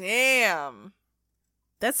 Oh, damn.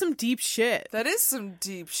 That's some deep shit. That is some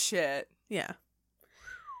deep shit. Yeah.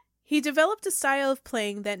 He developed a style of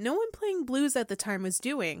playing that no one playing blues at the time was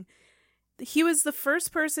doing. He was the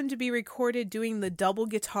first person to be recorded doing the double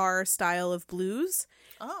guitar style of blues.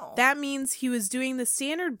 Oh. That means he was doing the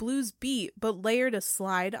standard blues beat, but layered a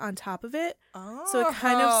slide on top of it. Oh. So it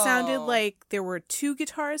kind of sounded like there were two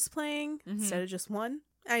guitars playing instead of just one.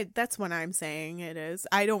 That's what I'm saying it is.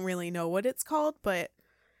 I don't really know what it's called, but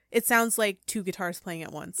it sounds like two guitars playing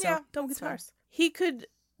at once. So Yeah, double that's guitars. fair. He could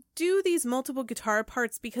do these multiple guitar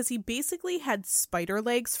parts because he basically had spider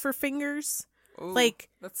legs for fingers. Ooh, Like,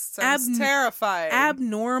 that sounds terrifying.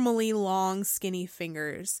 Abnormally long, skinny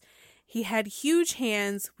fingers. He had huge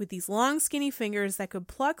hands with these long, skinny fingers that could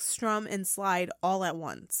pluck, strum, and slide all at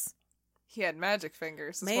once. He had magic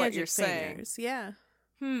fingers, is what Magic you're fingers, saying.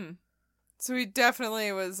 yeah. So he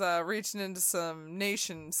definitely was reaching into some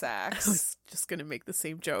nation I sacks. was just gonna make the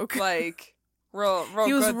same joke. Like, real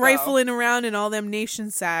he was good, rifling around in all them nation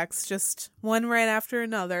sacks, just one right after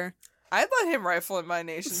another. though. I'd let him rifle in my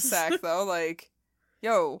nation sack, though. Like,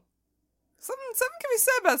 yo, something can be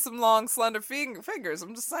said about some long, slender fingers.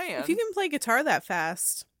 I'm just saying. If you can play guitar that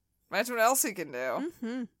fast, Imagine what else he can do.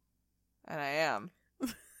 mm-hmm. And I am.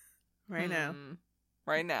 right now.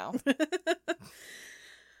 Right now.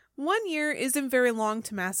 1 year isn't very long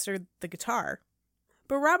to master the guitar,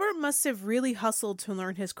 but Robert must have really hustled to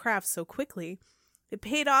learn his craft so quickly. It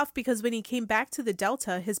paid off because when he came back to the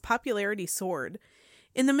Delta, his popularity soared.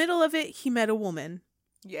 In the middle of it, he met a woman.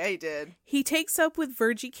 Yeah, he did. He takes up with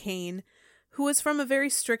Virgie Kane, who was from a very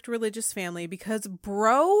strict religious family, because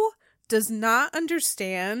bro does not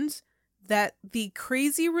understand that the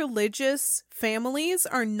crazy religious families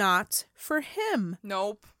are not for him.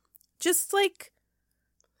 Nope. Just like,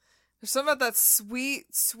 There's something about that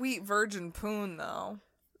sweet, sweet virgin poon, though.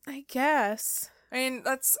 I guess.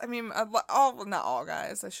 Not all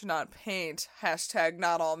guys. I should not paint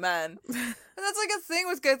 #not all men. But that's like a thing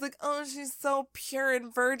with guys, like, oh, she's so pure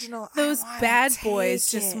and virginal. Those bad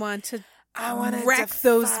boys just want to wreck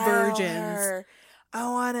those virgins. Her. I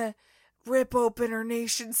want to rip open her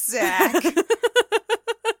nation sack.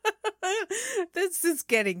 This is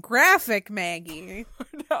getting graphic, Maggie.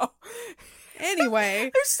 No.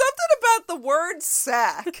 Anyway. There's something about the word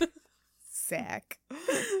sack. Sack.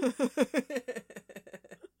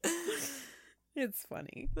 It's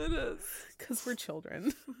funny. It is. Because we're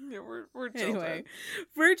children. Yeah, we're children. Anyway,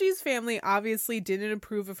 Virgie's family obviously didn't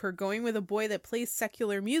approve of her going with a boy that plays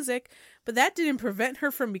secular music, but that didn't prevent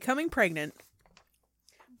her from becoming pregnant.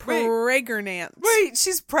 Pregnant. Wait,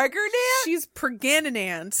 she's pregnant? She's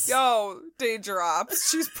pregnant. Yo, danger ops.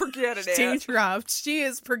 She's pregnant. Danger ops. She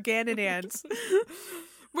is pregnant.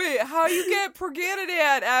 Wait, how you get pregnant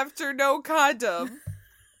after no condom?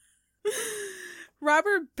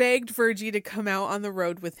 Robert begged Virgie to come out on the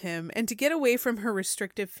road with him and to get away from her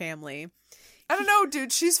restrictive family. I don't know,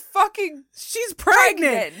 dude. She's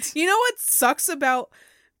pregnant. You know what sucks about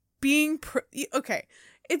being okay,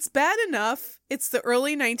 it's bad enough. It's the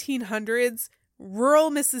early 1900s,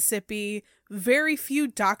 rural Mississippi, very few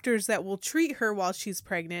doctors that will treat her while she's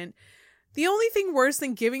pregnant. The only thing worse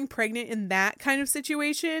than giving pregnant in that kind of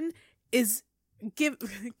situation is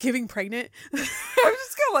giving pregnant. I'm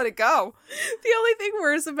just gonna let it go. The only thing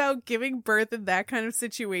worse about giving birth in that kind of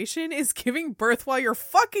situation is giving birth while you're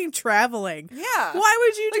fucking traveling. Yeah. Why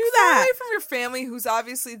would you do far that? away from your family who's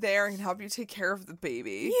obviously there and can help you take care of the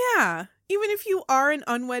baby. Yeah. Even if you are an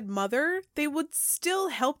unwed mother, they would still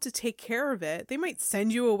help to take care of it. They might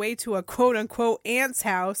send you away to a quote unquote aunt's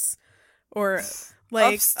house or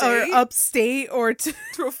like upstate or to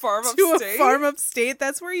a farm to upstate. A farm upstate.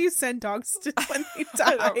 That's where you send dogs to when they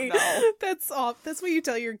die. I don't know. That's what you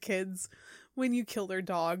tell your kids when you kill their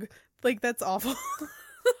dog. Like, that's awful.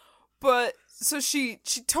 But so she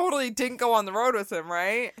totally didn't go on the road with him,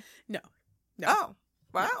 right? No. Oh,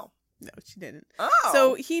 wow. No, she didn't. Oh.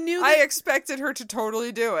 So he knew I expected her to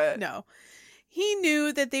totally do it. No. He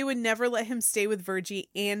knew that they would never let him stay with Virgie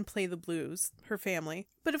and play the blues, her family.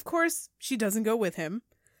 But of course, she doesn't go with him.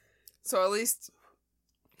 So at least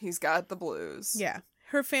he's got the blues. Yeah.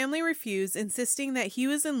 Her family refused, insisting that he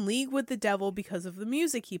was in league with the devil because of the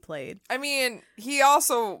music he played. I mean, he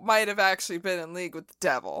also might have actually been in league with the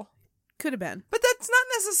devil. Could have been. But that's not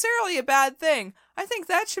necessarily a bad thing. I think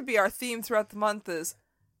that should be our theme throughout the month is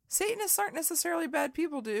Satanists aren't necessarily bad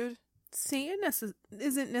people, dude. Satan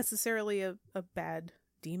isn't necessarily a bad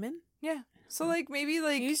demon. Yeah. So, maybe,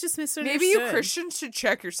 he's just misunderstood. Maybe you Christians should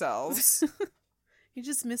check yourselves. You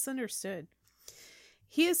just misunderstood.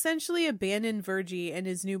 He essentially abandoned Virgie and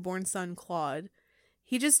his newborn son, Claude.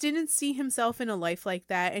 He just didn't see himself in a life like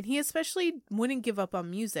that, and he especially wouldn't give up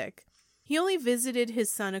on music. He only visited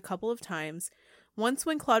his son a couple of times. Once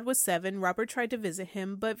when Claude was 7, Robert tried to visit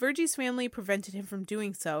him, but Virgie's family prevented him from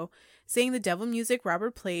doing so, saying the devil music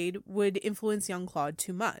Robert played would influence young Claude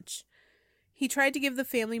too much. He tried to give the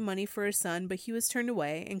family money for his son, but he was turned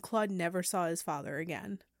away, and Claude never saw his father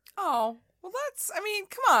again. Oh, well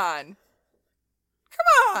come on.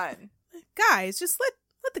 Come on. Guys, just let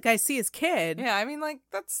the guy see his kid. Yeah,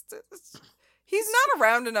 that's he's not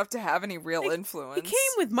around enough to have any real influence. He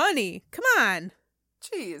came with money. Come on.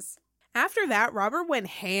 Jeez. After that, Robert went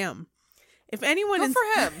ham. If anyone Good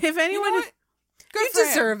for him. If anyone, you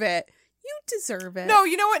deserve it. You deserve it. No,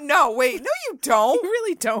 you know what? No, wait. No, you don't. You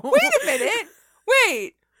really don't. Wait a minute.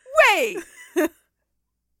 Wait.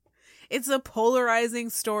 It's a polarizing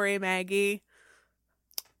story, Maggie.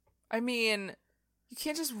 You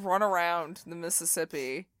can't just run around the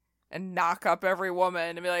Mississippi and knock up every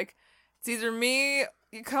woman and be like, it's either me,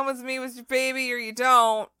 you come with me with your baby, or you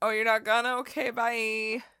don't. Oh, you're not gonna? Okay,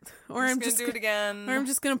 bye. Or I'm just gonna do it again. Or I'm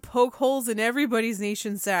just gonna poke holes in everybody's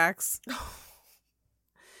nation sacks.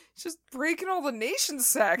 It's just breaking all the nation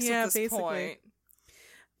sacks at this basically. point.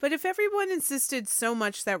 But if everyone insisted so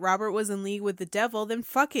much that Robert was in league with the devil, then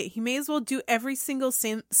fuck it. He may as well do every single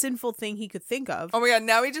sinful thing he could think of. Oh my god,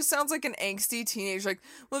 now he just sounds like an angsty teenager. Like,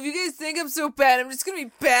 well, if you guys think I'm so bad, I'm just gonna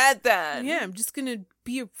be bad then. Yeah, I'm just gonna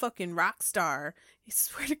be a fucking rock star. I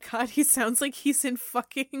swear to God, he sounds like he's in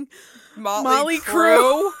fucking Motley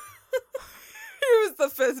Crue. He was the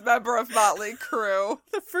 5th member of Motley Crue.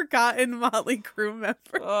 The forgotten Motley Crue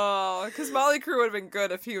member. Oh, because Motley Crue would have been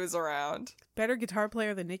good if he was around. Better guitar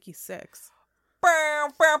player than Nikki Sixx. Bow,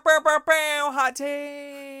 bow, bow, bow, bow. Hot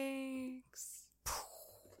takes.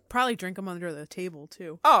 Probably drink them under the table,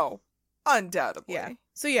 too. Oh, undoubtedly. Yeah.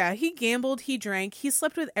 So yeah, he gambled, he drank, he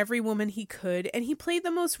slept with every woman he could, and he played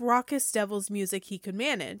the most raucous devil's music he could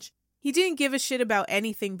manage. He didn't give a shit about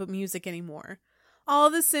anything but music anymore.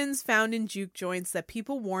 All the sins found in juke joints that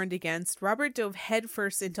people warned against, Robert dove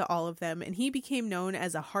headfirst into all of them, and he became known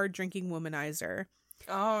as a hard-drinking womanizer.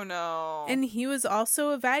 Oh, no. And he was also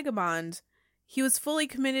a vagabond. He was fully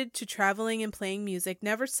committed to traveling and playing music,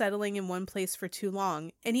 never settling in one place for too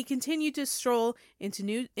long, and he continued to stroll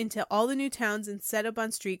into all the new towns and set up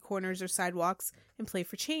on street corners or sidewalks and play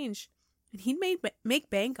for change. And he'd make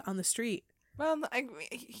bank on the street. Well,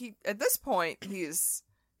 he at this point, he's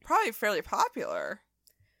probably fairly popular.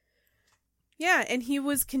 Yeah, and he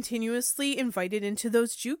was continuously invited into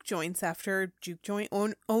those juke joints after juke joint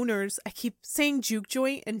owners. I keep saying juke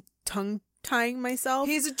joint and tongue-tying myself.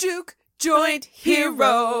 He's a juke joint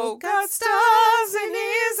hero, got stars in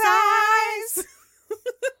his eyes.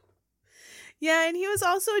 Yeah, and he was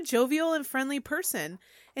also a jovial and friendly person,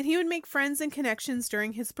 and he would make friends and connections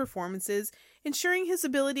during his performances, ensuring his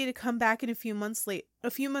ability to come back in a few months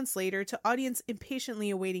later to audience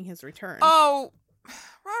impatiently awaiting his return. Oh,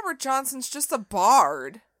 Robert Johnson's just a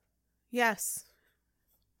bard. Yes.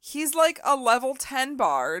 He's like a level 10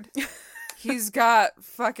 bard. He's got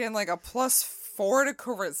fucking like a +4 to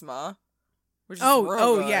charisma. Which is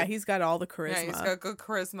real good. Yeah, he's got all the charisma. Yeah, he's got good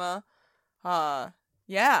charisma.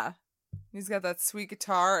 Yeah. He's got that sweet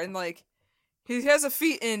guitar, and like he has a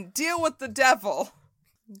feat in Deal with the Devil.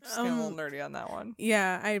 I'm just getting a little nerdy on that one.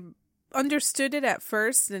 Yeah, I understood it at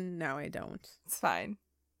first, and now I don't. It's fine.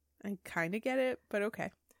 I kind of get it, but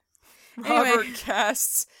okay. Robert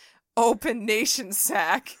casts Open Nation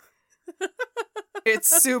Sack.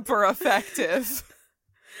 It's super effective.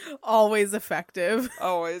 Always effective.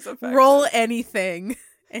 Always effective. Roll anything,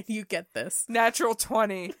 and you get this. Natural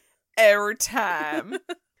 20 every time.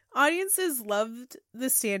 Audiences loved the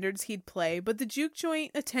standards he'd play, but the juke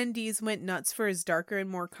joint attendees went nuts for his darker and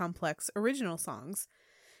more complex original songs.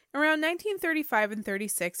 Around 1935 and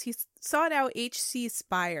 36, he sought out H.C.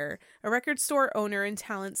 Spire, a record store owner and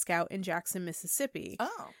talent scout in Jackson, Mississippi.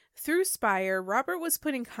 Oh. Through Spire, Robert was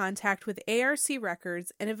put in contact with ARC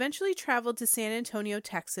Records and eventually traveled to San Antonio,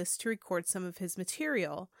 Texas to record some of his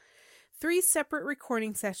material. 3 separate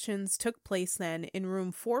recording sessions took place then in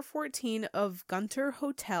room 414 of Gunter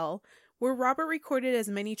Hotel, where Robert recorded as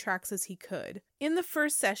many tracks as he could. In the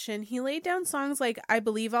first session, he laid down songs like I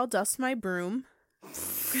Believe I'll Dust My Broom,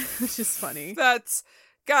 which is funny. That's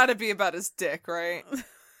gotta be about his dick, right?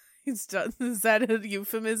 Is that a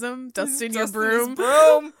euphemism? Dusting your broom? His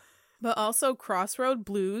broom. But also Crossroad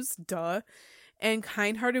Blues, duh, and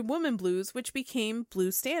Kind-Hearted Woman Blues, which became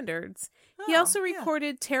blues standards. He also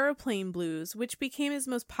recorded Terraplane Blues, which became his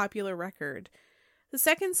most popular record. The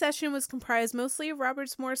second session was comprised mostly of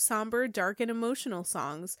Robert's more somber, dark, and emotional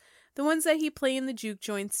songs, the ones that he played in the juke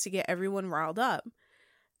joints to get everyone riled up.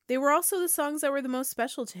 They were also the songs that were the most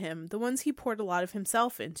special to him, the ones he poured a lot of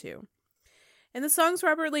himself into. And the songs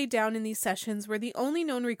Robert laid down in these sessions were the only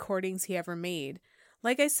known recordings he ever made.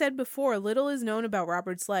 Like I said before, little is known about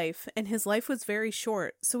Robert's life, and his life was very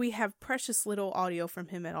short, so we have precious little audio from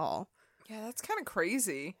him at all. Yeah, that's kind of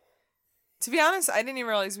crazy. To be honest, I didn't even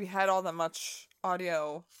realize we had all that much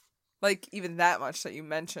audio, like even that much that you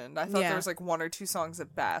mentioned. I thought there was like 1 or 2 songs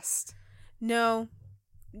at best. No,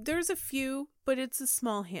 there's a few, but it's a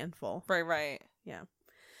small handful. Right. Yeah.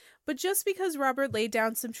 But just because Robert laid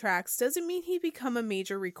down some tracks doesn't mean he became a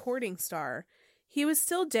major recording star. He was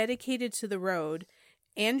still dedicated to the road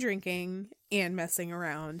and drinking and messing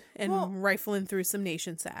around and rifling through some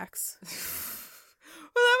nation sacks.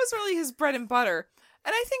 Well, that was really his bread and butter.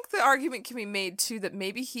 And I think the argument can be made, too, that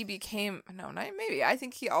maybe he became... No, not maybe. I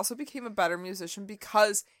think he also became a better musician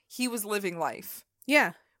because he was living life.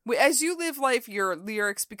 Yeah. As you live life, your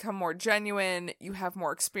lyrics become more genuine. You have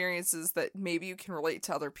more experiences that maybe you can relate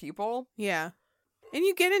to other people. Yeah. And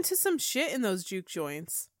you get into some shit in those juke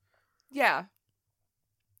joints. Yeah.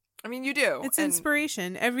 I mean, you do. It's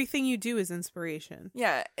inspiration. Everything you do is inspiration.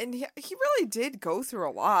 Yeah, and he really did go through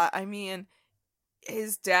a lot. I mean,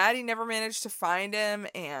 his dad, he never managed to find him,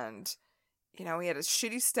 and, you know, he had a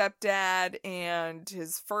shitty stepdad, and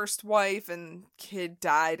his first wife and kid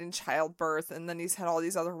died in childbirth, and then he's had all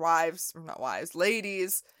these other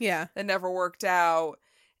ladies. Yeah. That never worked out.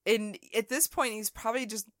 And at this point, he's probably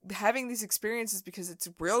just having these experiences because it's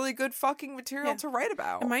really good fucking material to write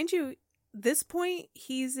about. And mind you, this point,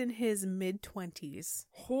 he's in his mid-20s.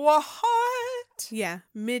 What? Yeah,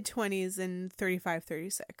 mid-20s and 35,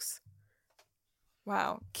 36.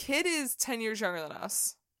 Wow. Kid is 10 years younger than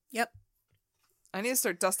us. Yep. I need to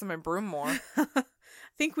start dusting my broom more. I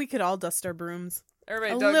think we could all dust our brooms.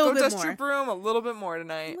 Everybody, go dust your broom a little bit more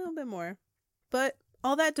tonight. A little bit more. But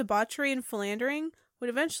all that debauchery and philandering would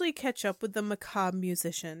eventually catch up with the macabre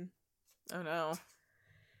musician. Oh, no.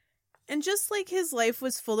 And just like his life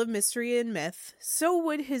was full of mystery and myth, so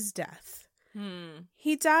would his death.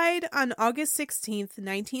 He died on August 16th,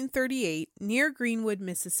 1938, near Greenwood,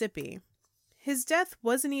 Mississippi. His death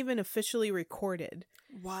wasn't even officially recorded.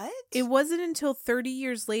 What? It wasn't until 30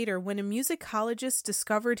 years later when a musicologist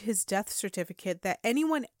discovered his death certificate that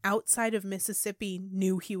anyone outside of Mississippi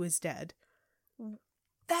knew he was dead.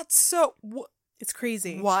 That's so... It's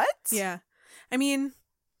crazy. What? Yeah. I mean,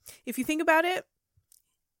 if you think about it,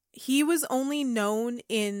 he was only known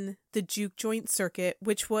in the juke joint circuit,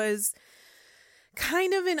 which was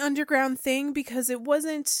kind of an underground thing because it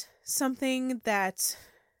wasn't something that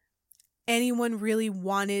anyone really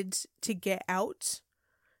wanted to get out.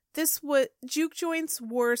 Juke joints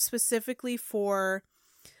were specifically for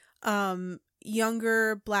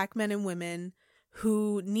younger black men and women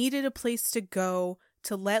who needed a place to go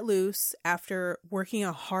to let loose after working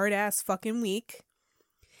a hard-ass fucking week,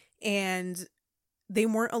 and they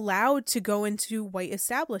weren't allowed to go into white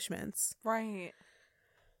establishments. Right.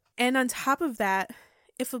 And on top of that,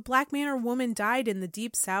 if a black man or woman died in the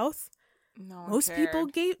Deep South, most people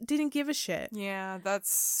didn't give a shit. Yeah,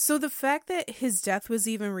 that's... So the fact that his death was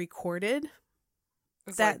even recorded,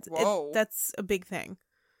 that's a big thing.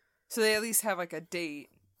 So they at least have like a date.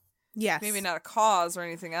 Yes. Maybe not a cause or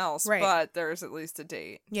anything else, right, but there's at least a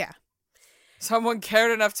date. Yeah. Someone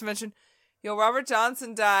cared enough to mention, Robert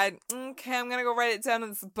Johnson died. Okay, I'm going to go write it down in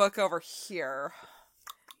this book over here.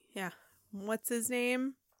 Yeah. What's his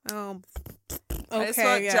name? Oh,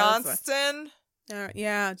 okay. Johnston?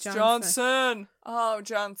 Yeah, Johnson. Oh,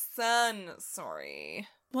 Johnson. Sorry.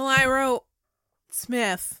 Well, I wrote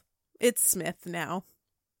Smith. It's Smith now.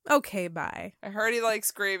 Okay, bye. I heard he likes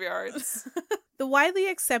graveyards. The widely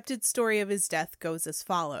accepted story of his death goes as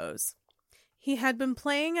follows. He had been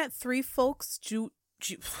playing at Three Folks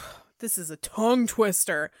this is a tongue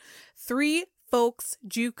twister. Three Folks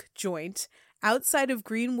Juke Joint outside of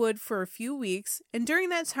Greenwood for a few weeks, and during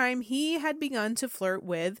that time he had begun to flirt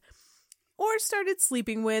with, or started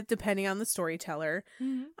sleeping with, depending on the storyteller,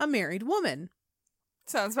 a married woman.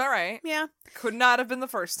 Sounds about right. Yeah. Could not have been the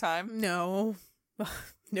first time. No.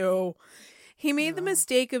 No. He made the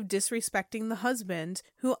mistake of disrespecting the husband,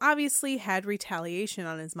 who obviously had retaliation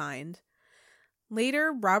on his mind.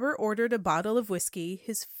 Later, Robert ordered a bottle of whiskey,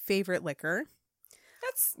 his favorite liquor.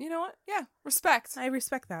 That's, you know what? Yeah, respect. I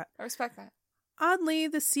respect that. I respect that. Oddly,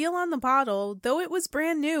 the seal on the bottle, though it was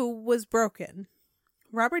brand new, was broken.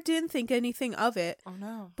 Robert didn't think anything of it. Oh,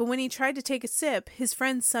 no. But when he tried to take a sip, his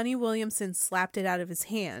friend Sonny Williamson slapped it out of his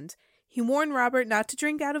hand. He warned Robert not to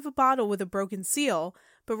drink out of a bottle with a broken seal,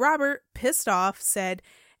 but Robert, pissed off, said,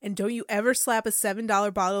 "And don't you ever slap a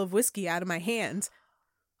 $7 bottle of whiskey out of my hand."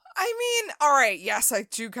 I mean, all right, yes, I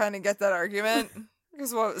do kind of get that argument.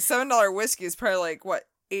 Because $7 whiskey is probably like, what,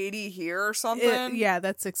 $80 here or something. Yeah,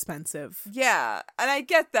 that's expensive. Yeah, and I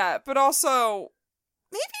get that, but also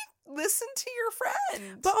maybe listen to your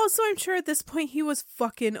friend. But also, I'm sure at this point he was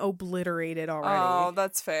fucking obliterated already. Oh,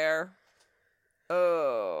 that's fair.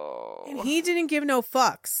 Oh. And he didn't give no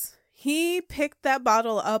fucks. He picked that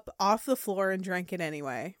bottle up off the floor and drank it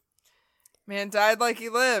anyway. Man died like he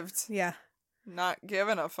lived. Yeah. Not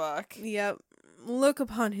giving a fuck. Yep. Look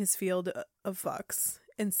upon his field of fucks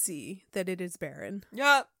and see that it is barren.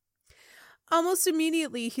 Yep. Almost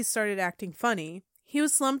immediately, he started acting funny. He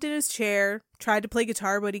was slumped in his chair, tried to play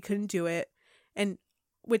guitar, but he couldn't do it. And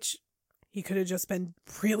which he could have just been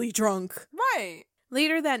really drunk. Right.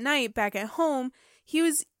 Later that night, back at home, he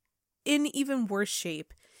was in even worse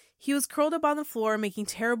shape. He was curled up on the floor, making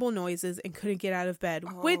terrible noises, and couldn't get out of bed,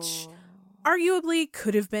 which arguably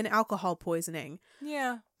could have been alcohol poisoning.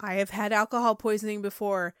 Yeah. I have had alcohol poisoning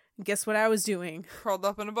before. And guess what I was doing? Curled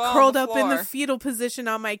up in a ball. Curled up in the fetal position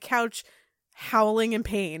on my couch, howling in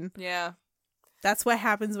pain. Yeah. That's what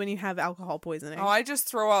happens when you have alcohol poisoning. Oh, I just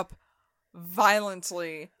throw up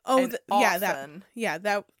violently. Oh, and often.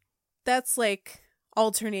 Yeah, that's like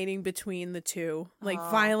alternating between the two, like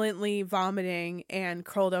violently vomiting and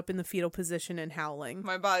curled up in the fetal position and howling.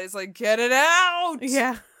 My body's like, get it out!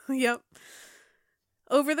 Yeah, yep.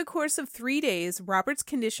 Over the course of 3 days, Robert's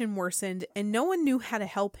condition worsened and no one knew how to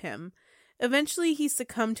help him. Eventually, he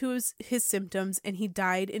succumbed to his symptoms and he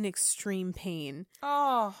died in extreme pain.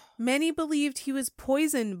 Oh. Many believed he was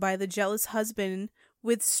poisoned by the jealous husband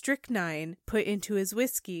with strychnine put into his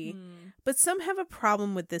whiskey, but some have a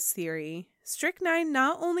problem with this theory. Strychnine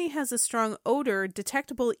not only has a strong odor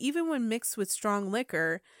detectable even when mixed with strong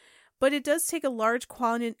liquor, but it does take a large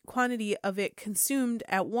quantity of it consumed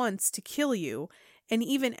at once to kill you, and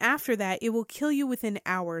even after that, it will kill you within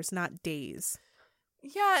hours, not days.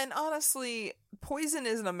 Yeah, and honestly, poison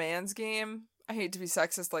isn't a man's game. I hate to be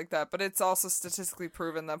sexist like that, but it's also statistically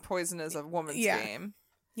proven that poison is a woman's game.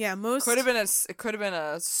 Yeah, most It could have been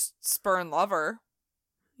a spurn lover.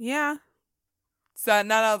 Yeah. It's not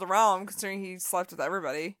out of the realm, considering he slept with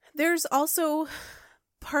everybody. There's also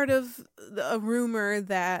part of a rumor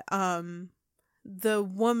that the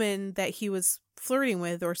woman that he was flirting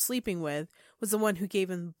with or sleeping with was the one who gave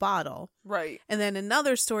him the bottle. Right. And then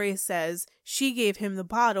another story says she gave him the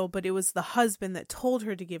bottle, but it was the husband that told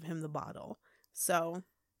her to give him the bottle. So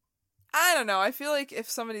I don't know. I feel like if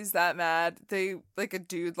somebody's that mad, a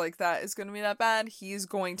dude like that is going to be that bad, he's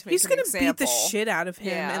going to make an example. He's going to beat the shit out of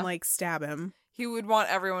him and like stab him. He would want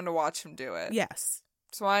everyone to watch him do it. Yes.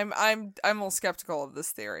 So I'm a little skeptical of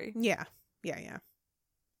this theory. Yeah.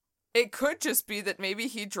 It could just be that maybe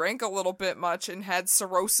he drank a little bit much and had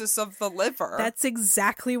cirrhosis of the liver. That's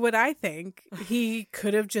exactly what I think. He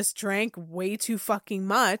could have just drank way too fucking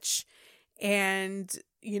much and,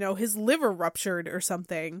 his liver ruptured or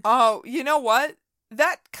something. Oh, you know what?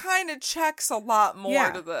 That kind of checks a lot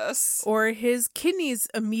more to this. Or his kidneys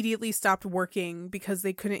immediately stopped working because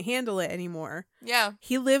they couldn't handle it anymore. Yeah.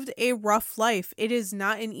 He lived a rough life. It is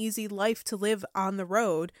not an easy life to live on the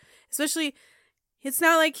road. Especially, it's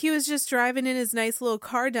not like he was just driving in his nice little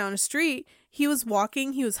car down a street. He was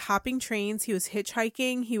walking, he was hopping trains, he was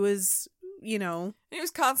hitchhiking, he was, He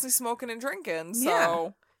was constantly smoking and drinking,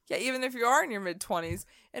 so... Yeah, even if you are in your mid-20s.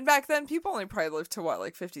 And back then, people only probably lived to,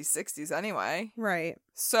 50s, 60s anyway. Right.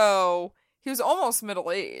 So, he was almost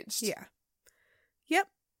middle-aged. Yeah. Yep.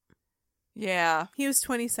 Yeah. He was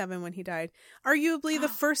 27 when he died. Arguably the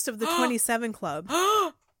first of the 27 Club.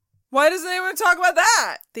 Why doesn't anyone talk about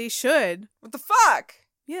that? They should. What the fuck?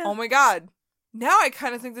 Yeah. Oh my god. Now I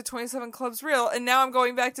kind of think the 27 Club's real, and now I'm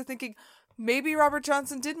going back to thinking, maybe Robert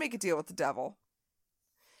Johnson did make a deal with the devil.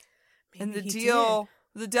 Maybe and the deal... did.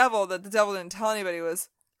 The devil didn't tell anybody was,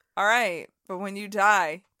 all right, but when you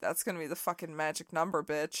die, that's going to be the fucking magic number,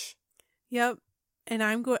 bitch. Yep. And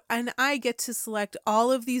I get to select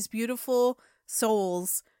all of these beautiful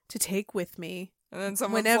souls to take with me. And then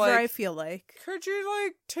someone's whenever like, I feel like. Could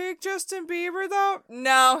you take Justin Bieber though?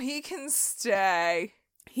 No, he can stay.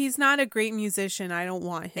 He's not a great musician. I don't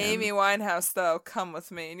want him. Amy Winehouse, though, come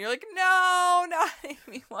with me. And you're like, no, not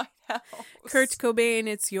Amy Winehouse. Kurt Cobain,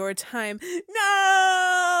 it's your time.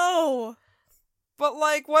 No! But,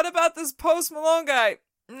 what about this Post Malone guy?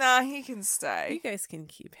 Nah, he can stay. You guys can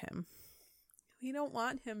keep him. We don't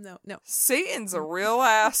want him, though. No. Satan's a real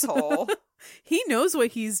asshole. He knows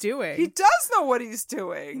what he's doing. He does know what he's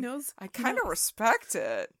doing. He knows. I kind of respect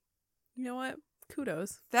it. You know what?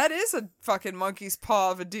 Kudos. That is a fucking monkey's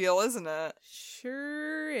paw of a deal, isn't it?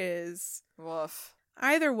 Sure is. Woof.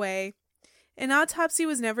 Either way, An autopsy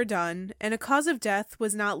was never done, and a cause of death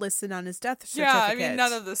was not listed on his death certificate. Yeah, I mean,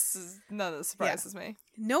 none of this surprises me.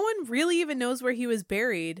 No one really even knows where he was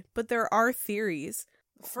buried, but there are theories.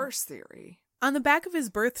 First theory. On the back of his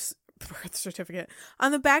birth certificate,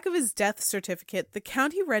 on the back of his death certificate, the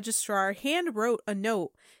county registrar hand wrote a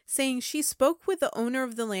note saying she spoke with the owner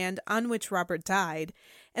of the land on which Robert died,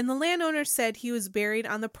 and the landowner said he was buried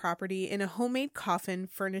on the property in a homemade coffin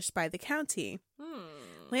furnished by the county.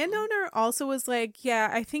 Landowner also was like, yeah,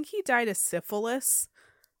 I think he died of syphilis.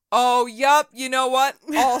 Oh, yup. You know what?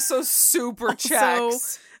 Also super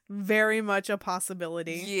checks. Very much a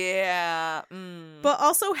possibility. Yeah. But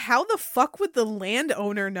also, how the fuck would the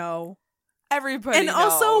landowner know? Everybody knows.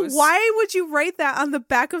 Also, why would you write that on the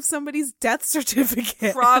back of somebody's death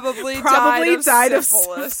certificate? Probably died of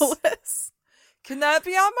syphilis. Can that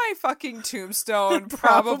be on my fucking tombstone?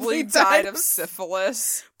 Probably died of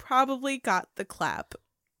syphilis. Probably got the clap.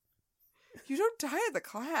 You don't die of the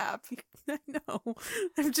clap. I know.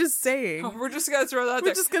 I'm just saying. Oh, we're just going to throw that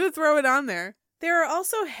We're just going to throw it on there. There are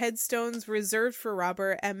also headstones reserved for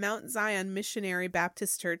Robert at Mount Zion Missionary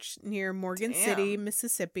Baptist Church near Morgan City,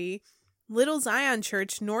 Mississippi, Little Zion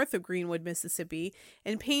Church north of Greenwood, Mississippi,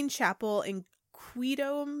 and Payne Chapel in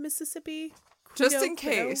Quito, Mississippi. Just in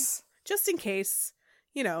case. Just in case.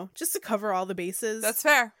 You know, just to cover all the bases. That's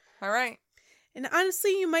fair. All right. And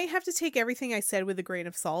honestly, you might have to take everything I said with a grain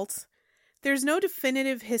of salt. There's no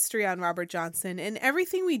definitive history on Robert Johnson, and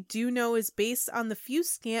everything we do know is based on the few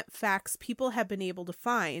scant facts people have been able to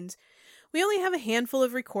find. We only have a handful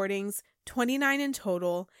of recordings, 29 in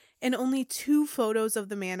total, and only 2 photos of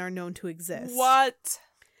the man are known to exist. What?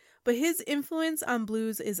 But his influence on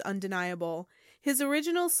blues is undeniable. His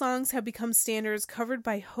original songs have become standards covered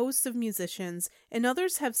by hosts of musicians, and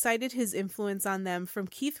others have cited his influence on them, from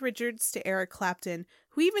Keith Richards to Eric Clapton,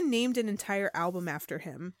 who even named an entire album after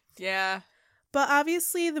him. Yeah. But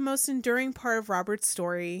obviously, the most enduring part of Robert's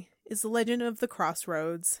story is the legend of the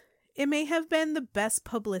Crossroads. It may have been the best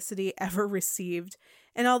publicity ever received,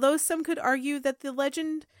 and although some could argue that the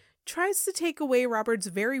legend tries to take away Robert's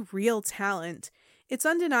very real talent, it's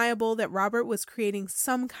undeniable that Robert was creating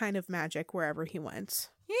some kind of magic wherever he went.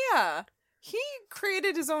 Yeah. He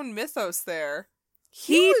created his own mythos there.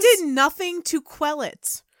 He did nothing to quell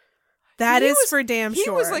it. That is for damn sure. He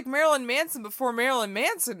was like Marilyn Manson before Marilyn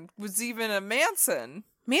Manson was even a Manson.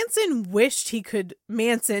 Manson wished he could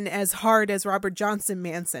Manson as hard as Robert Johnson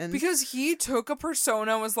Manson. Because he took a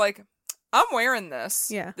persona and was like, I'm wearing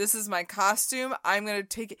this. Yeah. This is my costume. I'm going to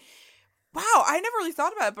take it. Wow, I never really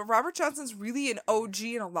thought about it, but Robert Johnson's really an OG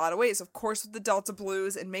in a lot of ways. Of course, with the Delta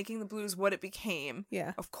Blues and making the blues what it became.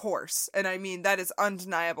 Yeah. Of course. And I mean, that is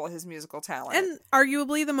undeniable, his musical talent. And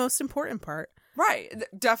arguably the most important part. Right.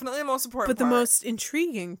 Definitely the most important part. But the most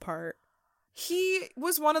intriguing part. He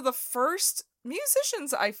was one of the first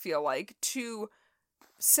musicians, I feel like, to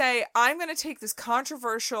say, I'm going to take this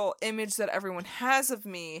controversial image that everyone has of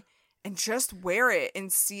me and just wear it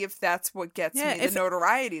and see if that's what gets me the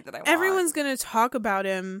notoriety that I want. Everyone's going to talk about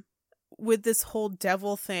him with this whole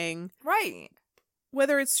devil thing. Right.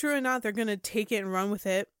 Whether it's true or not, they're going to take it and run with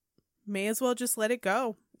it. May as well just let it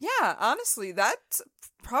go. Yeah, honestly, that's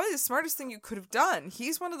probably the smartest thing you could have done.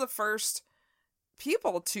 He's one of the first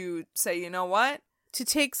people to say, you know what? To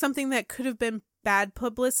take something that could have been bad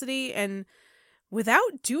publicity and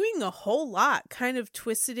without doing a whole lot, kind of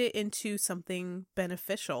twisted it into something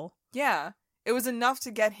beneficial. Yeah, it was enough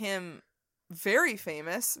to get him very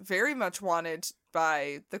famous, very much wanted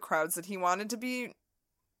by the crowds that he wanted to be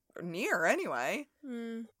near anyway.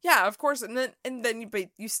 Yeah, of course. And then but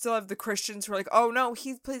you still have the Christians who are like, oh no,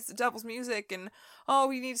 he plays the devil's music and oh,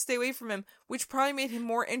 we need to stay away from him, which probably made him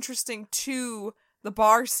more interesting to the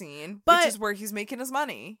bar scene, which is where he's making his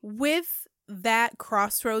money. With that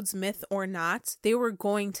Crossroads myth or not, they were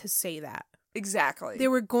going to say that. Exactly. They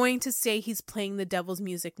were going to say he's playing the devil's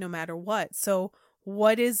music no matter what. So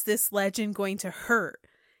what is this legend going to hurt?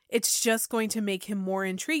 It's just going to make him more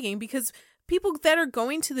intriguing, because people that are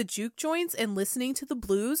going to the juke joints and listening to the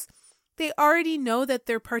blues, they already know that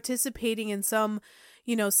they're participating in some,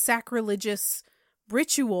 sacrilegious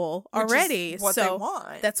ritual already. Which is what they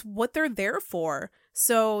want. That's what they're there for.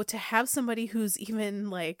 So to have somebody who's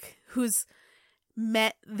even who's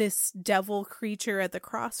met this devil creature at the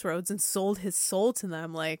Crossroads and sold his soul to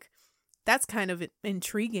them, that's kind of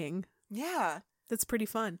intriguing. Yeah. That's pretty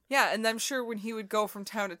fun. Yeah, and I'm sure when he would go from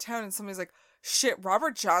town to town and somebody's like, shit,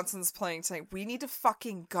 Robert Johnson's playing tonight, we need to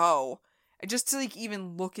fucking go. And just to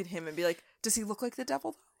even look at him and be like, does he look like the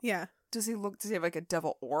devil? Yeah. Does he have a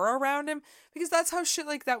devil aura around him? Because that's how shit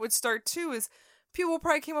like that would start too, is people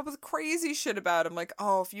probably came up with crazy shit about him, like,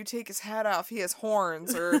 oh, if you take his hat off, he has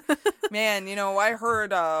horns, or, man, you know, I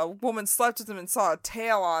heard a woman slept with him and saw a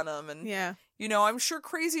tail on him, and, you know, I'm sure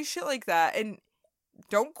crazy shit like that, and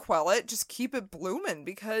don't quell it, just keep it blooming,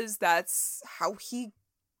 because that's how he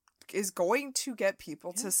is going to get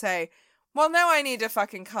people to say, well, now I need to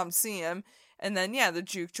fucking come see him. And then, the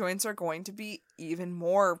juke joints are going to be even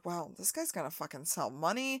more, well, this guy's gonna fucking sell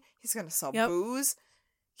money. He's gonna sell booze.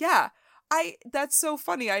 Yeah. That's so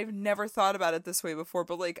funny. I've never thought about it this way before,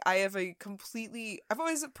 but, like, I've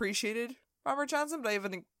always appreciated Robert Johnson, but I have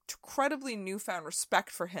an incredibly newfound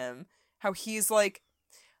respect for him. How he's like,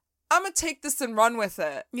 I'm gonna take this and run with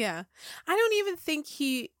it. Yeah. I don't even think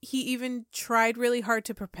he even tried really hard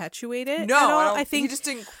to perpetuate it. No, at all. I think he just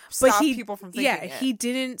didn't stop people from thinking it. Yeah, he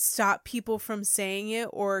didn't stop people from saying it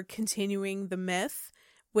or continuing the myth,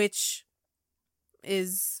 which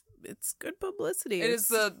it's good publicity. It is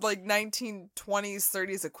the, like, 1920s,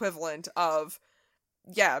 30s equivalent of,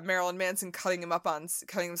 Marilyn Manson cutting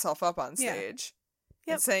himself up on stage.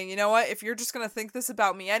 Yep. And saying, you know what, if you're just going to think this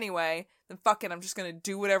about me anyway, then fuck it, I'm just going to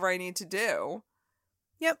do whatever I need to do.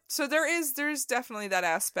 Yep. So there's definitely that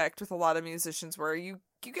aspect with a lot of musicians where you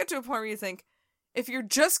get to a point where you think, if you're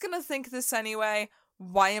just going to think this anyway,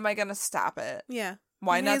 why am I going to stop it? Yeah.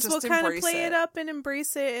 Why not just embrace it? May as well kind of play it up and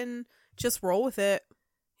embrace it and just roll with it.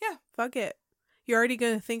 Yeah. Fuck it. You're already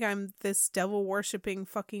going to think I'm this devil-worshipping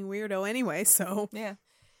fucking weirdo anyway, so. Yeah.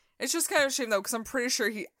 It's just kind of a shame, though, because I'm pretty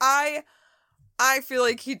sure I feel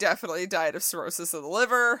like he definitely died of cirrhosis of the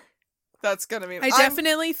liver. That's gonna be... I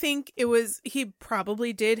definitely think he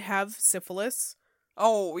probably did have syphilis.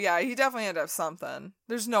 Oh, yeah, he definitely had to have something.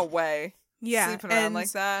 There's no way. Yeah. Sleeping around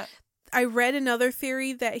like that. I read another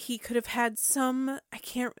theory that he could have had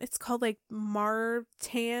it's called like Marfan's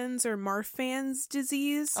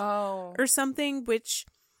disease. Oh. Or something, which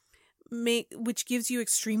gives you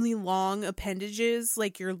extremely long appendages,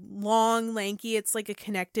 like you're long, lanky. It's like a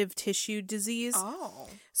connective tissue disease. Oh.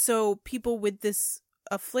 So people with this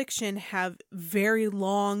affliction have very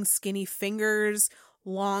long, skinny fingers,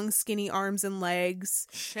 long, skinny arms and legs.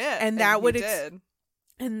 Shit. And that would... did.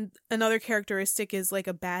 And another characteristic is like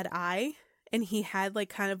a bad eye. And he had like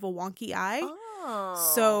kind of a wonky eye.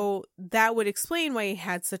 Oh. So that would explain why he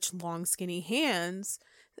had such long, skinny hands.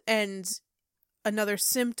 And another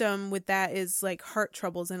symptom with that is like heart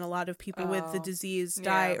troubles. And a lot of people with the disease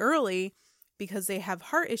die early because they have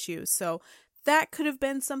heart issues. So that could have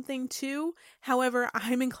been something too. However,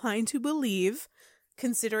 I'm inclined to believe,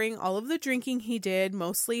 considering all of the drinking he did,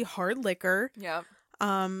 mostly hard liquor. Yep.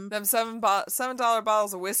 Them $7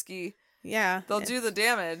 bottles of whiskey. Yeah. They'll do the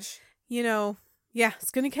damage. You know, yeah, it's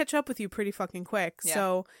going to catch up with you pretty fucking quick. Yeah.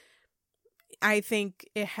 So I think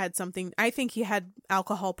it had something. I think he had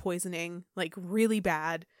alcohol poisoning, like really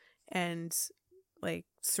bad, and like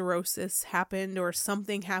cirrhosis happened or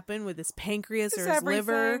something happened with his pancreas or his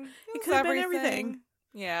liver. It could have been everything.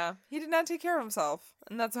 Yeah. He did not take care of himself.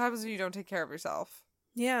 And that's what happens when you don't take care of yourself.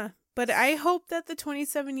 Yeah. But I hope that the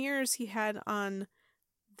 27 years he had on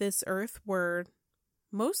this earth were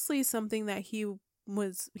mostly something that he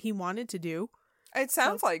wanted to do. It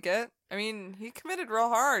sounds like it. I mean, he committed real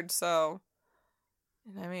hard, so...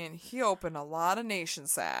 I mean, he opened a lot of nation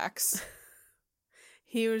sacks.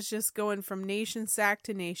 He was just going from nation sack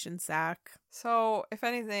to nation sack. So, if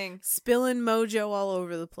anything... spilling mojo all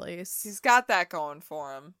over the place. He's got that going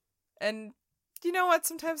for him. And you know what?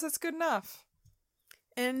 Sometimes that's good enough.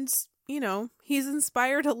 And, you know, he's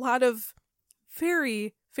inspired a lot of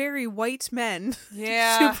very, very white men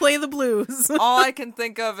to play the blues. All I can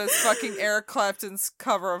think of is fucking Eric Clapton's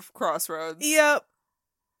cover of Crossroads. Yep.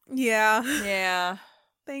 Yeah. Yeah.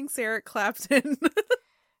 Thanks, Eric Clapton.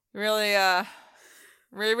 Really,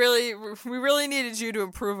 we really needed you to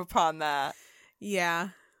improve upon that. Yeah.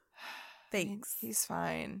 Thanks. He's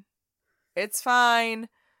fine. It's fine.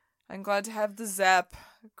 I'm glad to have the Zepp.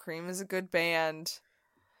 Cream is a good band.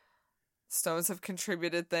 Stones have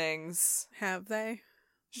contributed things. Have they?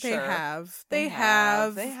 Sure. They have. They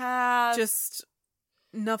have. They have. Just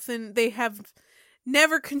nothing. They have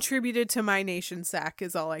never contributed to my nation sack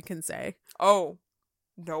is all I can say. Oh.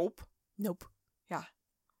 Nope. Nope. Yeah.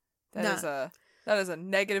 That is a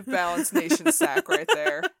negative balance nation sack right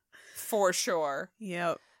there. For sure.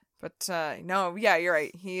 Yep. But no, yeah, you're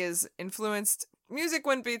right. He is influenced. Music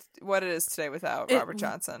wouldn't be what it is today without Robert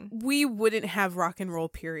Johnson. We wouldn't have rock and roll,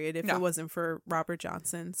 period, if it wasn't for Robert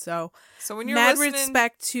Johnson. So when you're mad listening,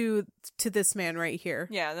 respect to this man right here.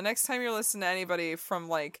 Yeah, the next time you're listening to anybody from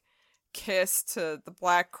like Kiss to the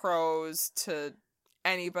Black Crowes to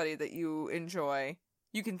anybody that you enjoy,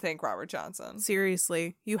 you can thank Robert Johnson.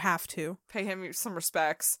 Seriously, you have to. Pay him some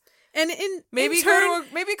respects. And in maybe turn,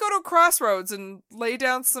 go to a Crossroads and lay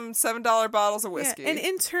down some $7 bottles of whiskey. And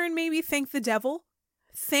in turn, maybe thank the devil.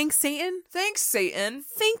 Thank Satan. Thanks, Satan.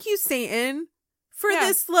 Thank you, Satan, for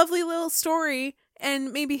this lovely little story,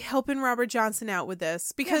 and maybe helping Robert Johnson out with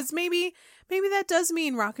this, because maybe that does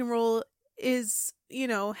mean rock and roll is,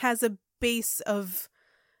 has a base of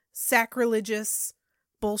sacrilegious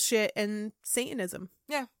bullshit and Satanism.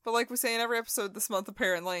 Yeah, but like we say in every episode this month,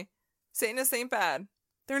 apparently, Satanists ain't bad.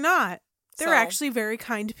 They're not. They're actually very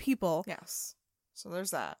kind people. Yes. So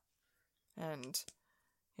there's that. And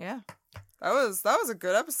yeah, that was a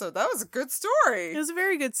good episode. That was a good story. It was a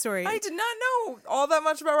very good story. I did not know all that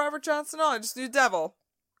much about Robert Johnson at all. I just knew Devil.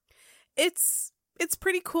 It's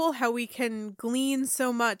pretty cool how we can glean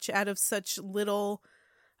so much out of such little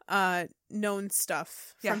known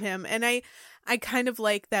stuff from him. And I kind of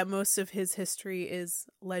like that most of his history is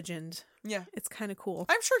legend. Yeah. It's kind of cool.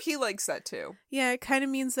 I'm sure he likes that too. Yeah, it kind of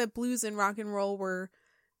means that blues and rock and roll were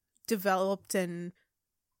developed and,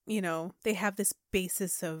 they have this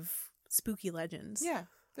basis of spooky legends. Yeah.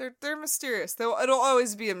 They're mysterious. It'll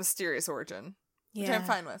always be a mysterious origin. Which I'm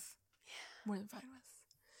fine with. Yeah. More than fine with.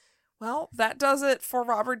 Well, that does it for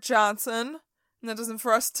Robert Johnson. And that does it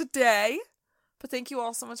for us today. But thank you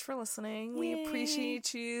all so much for listening. Yay. We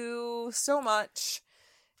appreciate you so much.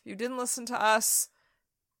 If you didn't listen to us,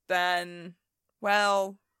 then,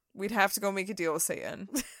 well, we'd have to go make a deal with Satan.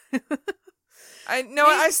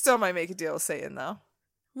 I still might make a deal with Satan, though.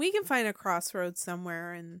 We can find a Crossroads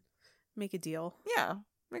somewhere and make a deal. Yeah,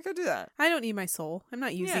 we could do that. I don't need my soul. I'm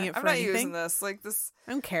not using it for anything. I'm not using this. Like this.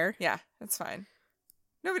 I don't care. Yeah, it's fine.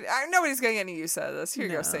 Nobody's getting any use out of this. Here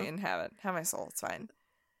you go, Satan. Have it. Have my soul. It's fine.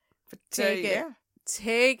 But take it. Yeah.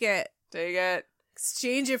 Take it. Take it.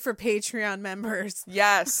 Exchange it for Patreon members.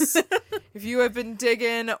 Yes. If you have been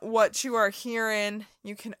digging what you are hearing,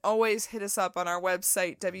 you can always hit us up on our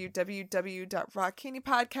website,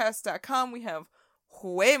 www.rockcandypodcast.com. We have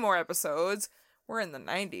way more episodes. We're in the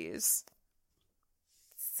 90s.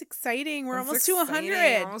 It's exciting. We're almost to 100.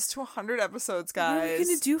 We're almost to 100 episodes, guys. What are we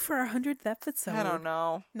going to do for our 100th episode? I don't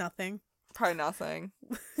know. Nothing. Probably nothing.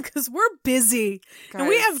 Because we're busy. Guys. And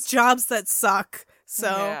we have jobs that suck. So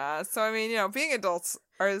yeah. So, I mean, being adults,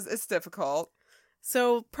 it's difficult.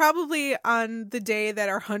 So probably on the day that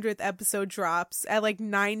our 100th episode drops at like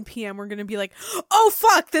 9 p.m., we're going to be like, oh,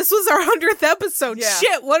 fuck, this was our 100th episode. Yeah.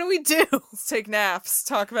 Shit, what do we do? Let's take naps.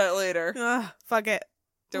 Talk about it later. Fuck it.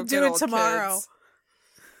 Don't do it tomorrow. Kids.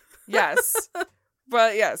 Yes.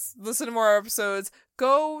 But yes, listen to more episodes.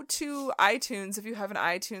 Go to iTunes if you have an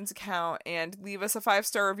iTunes account and leave us a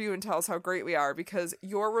 5-star review and tell us how great we are, because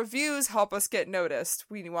your reviews help us get noticed.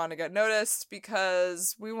 We want to get noticed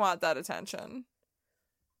because we want that attention.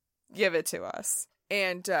 Give it to us.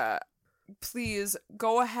 And please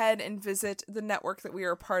go ahead and visit the network that we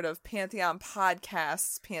are a part of, Pantheon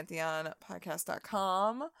Podcasts,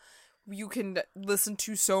 pantheonpodcast.com. You can listen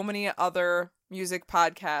to so many other music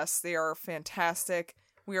podcasts. They are fantastic.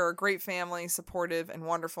 We are a great family, supportive and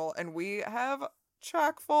wonderful, and we have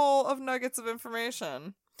chock full of nuggets of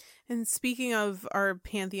information. And speaking of our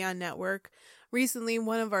Pantheon network, recently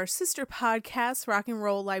one of our sister podcasts, Rock and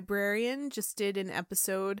Roll Librarian, just did an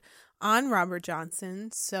episode on Robert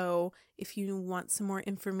Johnson. So if you want some more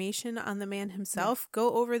information on the man himself,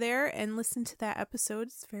 go over there and listen to that episode.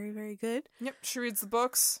 It's very, very good. Yep, she reads the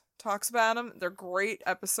books, talks about them. They're great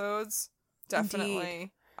episodes.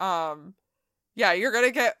 Definitely. Indeed. Yeah, you're going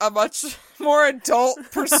to get a much more adult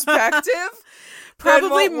perspective.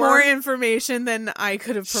 Probably more information than I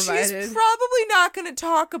could have provided. She's probably not going to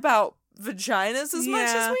talk about vaginas as much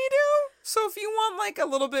as we do. So if you want like a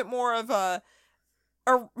little bit more of a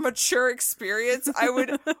mature experience, I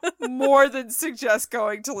would more than suggest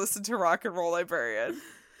going to listen to Rock and Roll Librarian.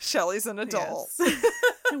 Shelley's an adult. Yes.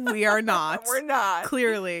 We are not. We're not.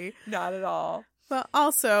 Clearly. Not at all. But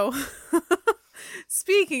also,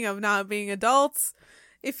 speaking of not being adults,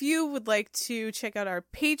 if you would like to check out our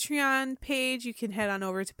Patreon page, you can head on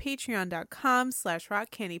over to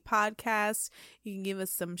patreon.com/rockcandypodcast. You can give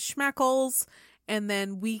us some schmeckles, and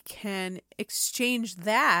then we can exchange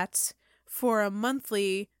that for a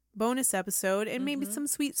monthly bonus episode and maybe some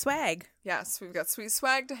sweet swag. Yes, we've got sweet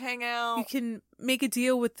swag to hang out. You can make a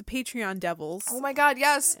deal with the Patreon devils. Oh my god,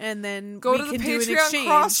 yes. And then go to the Patreon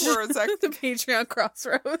Crossroads. The Patreon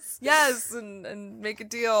Crossroads. Yes, and make a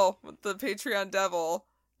deal with the Patreon devil.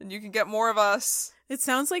 And you can get more of us. It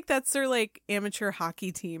sounds like that's their like amateur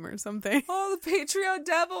hockey team or something. Oh, the Patreon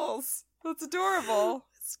Devils. That's adorable.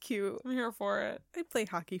 It's cute. I'm here for it. I play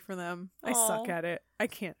hockey for them. I suck at it. I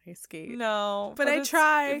can't ice skate. No. But I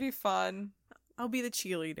try. It'd be fun. I'll be the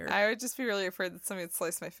cheerleader. I would just be really afraid that somebody would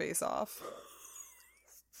slice my face off.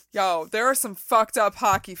 Yo, there are some fucked up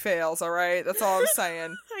hockey fails, all right? That's all I'm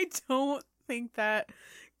saying. I don't think that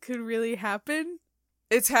could really happen.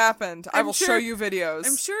 It's happened. I will show you videos.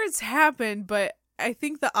 I'm sure it's happened, but I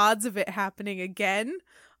think the odds of it happening again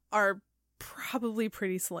are probably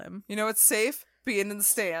pretty slim. You know what's safe? Being in the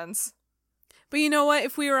stands. But you know what?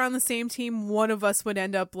 If we were on the same team, one of us would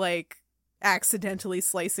end up, like, accidentally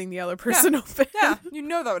slicing the other person open. Yeah, you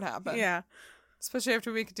know that would happen. Yeah. Especially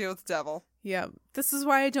after we could deal with the devil. Yeah. This is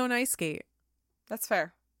why I don't ice skate. That's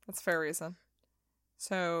fair. That's a fair reason.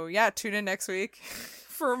 So, yeah, tune in next week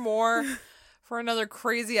for another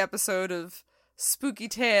crazy episode of Spooky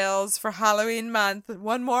Tales for Halloween month.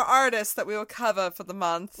 One more artist that we will cover for the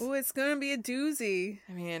month. Ooh, it's gonna be a doozy.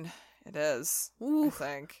 I mean, it is. Ooh. I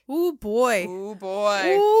think. Ooh, boy. Ooh,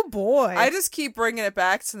 boy. Ooh, boy. I just keep bringing it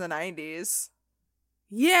back to the 90s.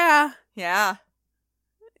 Yeah. Yeah.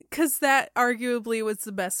 Because that arguably was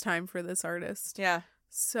the best time for this artist. Yeah.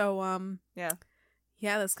 So, yeah.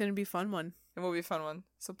 Yeah, that's gonna be a fun one. It will be a fun one.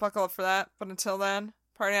 So buckle up for that. But until then,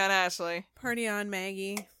 party on, Ashley. Party on,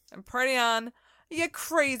 Maggie. And party on, you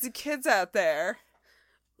crazy kids out there.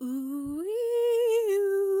 Ooh,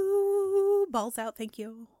 ooh, balls out, thank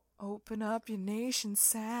you. Open up your nation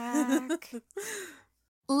sack.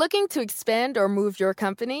 Looking to expand or move your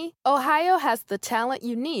company? Ohio has the talent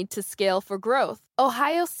you need to scale for growth.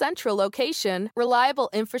 Ohio's central location, reliable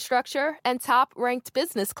infrastructure, and top-ranked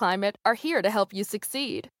business climate are here to help you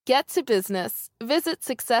succeed. Get to business. Visit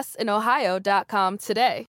successinohio.com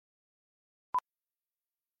today.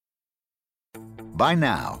 By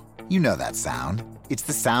now, you know that sound. It's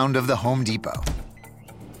the sound of the Home Depot.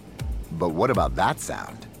 But what about that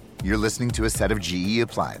sound? You're listening to a set of GE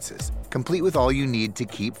appliances, complete with all you need to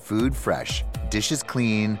keep food fresh, dishes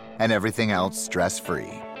clean, and everything else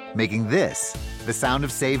stress-free. Making this the sound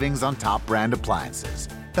of savings on top brand appliances.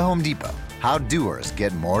 The Home Depot. How doers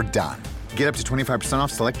get more done. Get up to 25%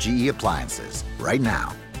 off select GE appliances right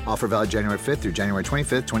now. Offer valid January 5th through January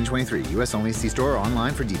 25th, 2023. U.S. only. See store or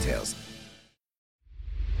online for details.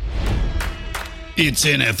 It's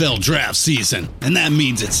NFL draft season, and that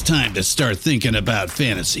means it's time to start thinking about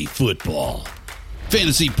fantasy football.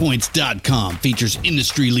 FantasyPoints.com features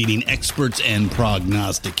industry-leading experts and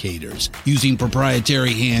prognosticators using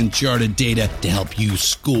proprietary hand-charted data to help you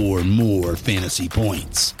score more fantasy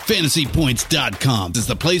points. FantasyPoints.com is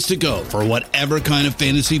the place to go for whatever kind of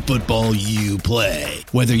fantasy football you play.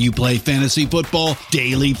 Whether you play fantasy football,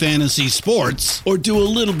 daily fantasy sports, or do a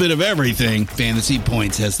little bit of everything, Fantasy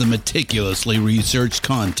Points has the meticulously researched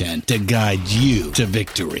content to guide you to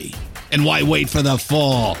victory. And why wait for the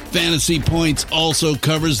fall? Fantasy Points also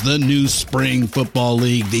covers the new spring football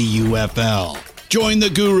league, the UFL. Join the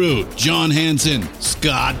guru, John Hansen,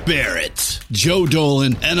 Scott Barrett, Joe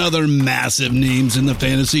Dolan, and other massive names in the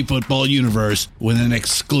fantasy football universe with an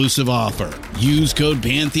exclusive offer. Use code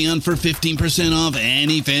Pantheon for 15% off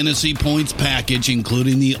any Fantasy Points package,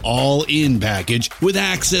 including the all-in package, with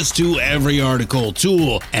access to every article,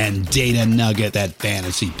 tool, and data nugget that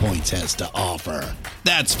Fantasy Points has to offer.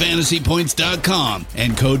 That's FantasyPoints.com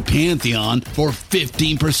and code Pantheon for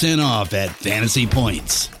 15% off at Fantasy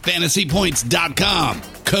Points. FantasyPoints.com,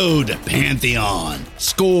 code Pantheon.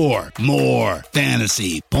 Score more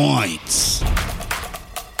fantasy points.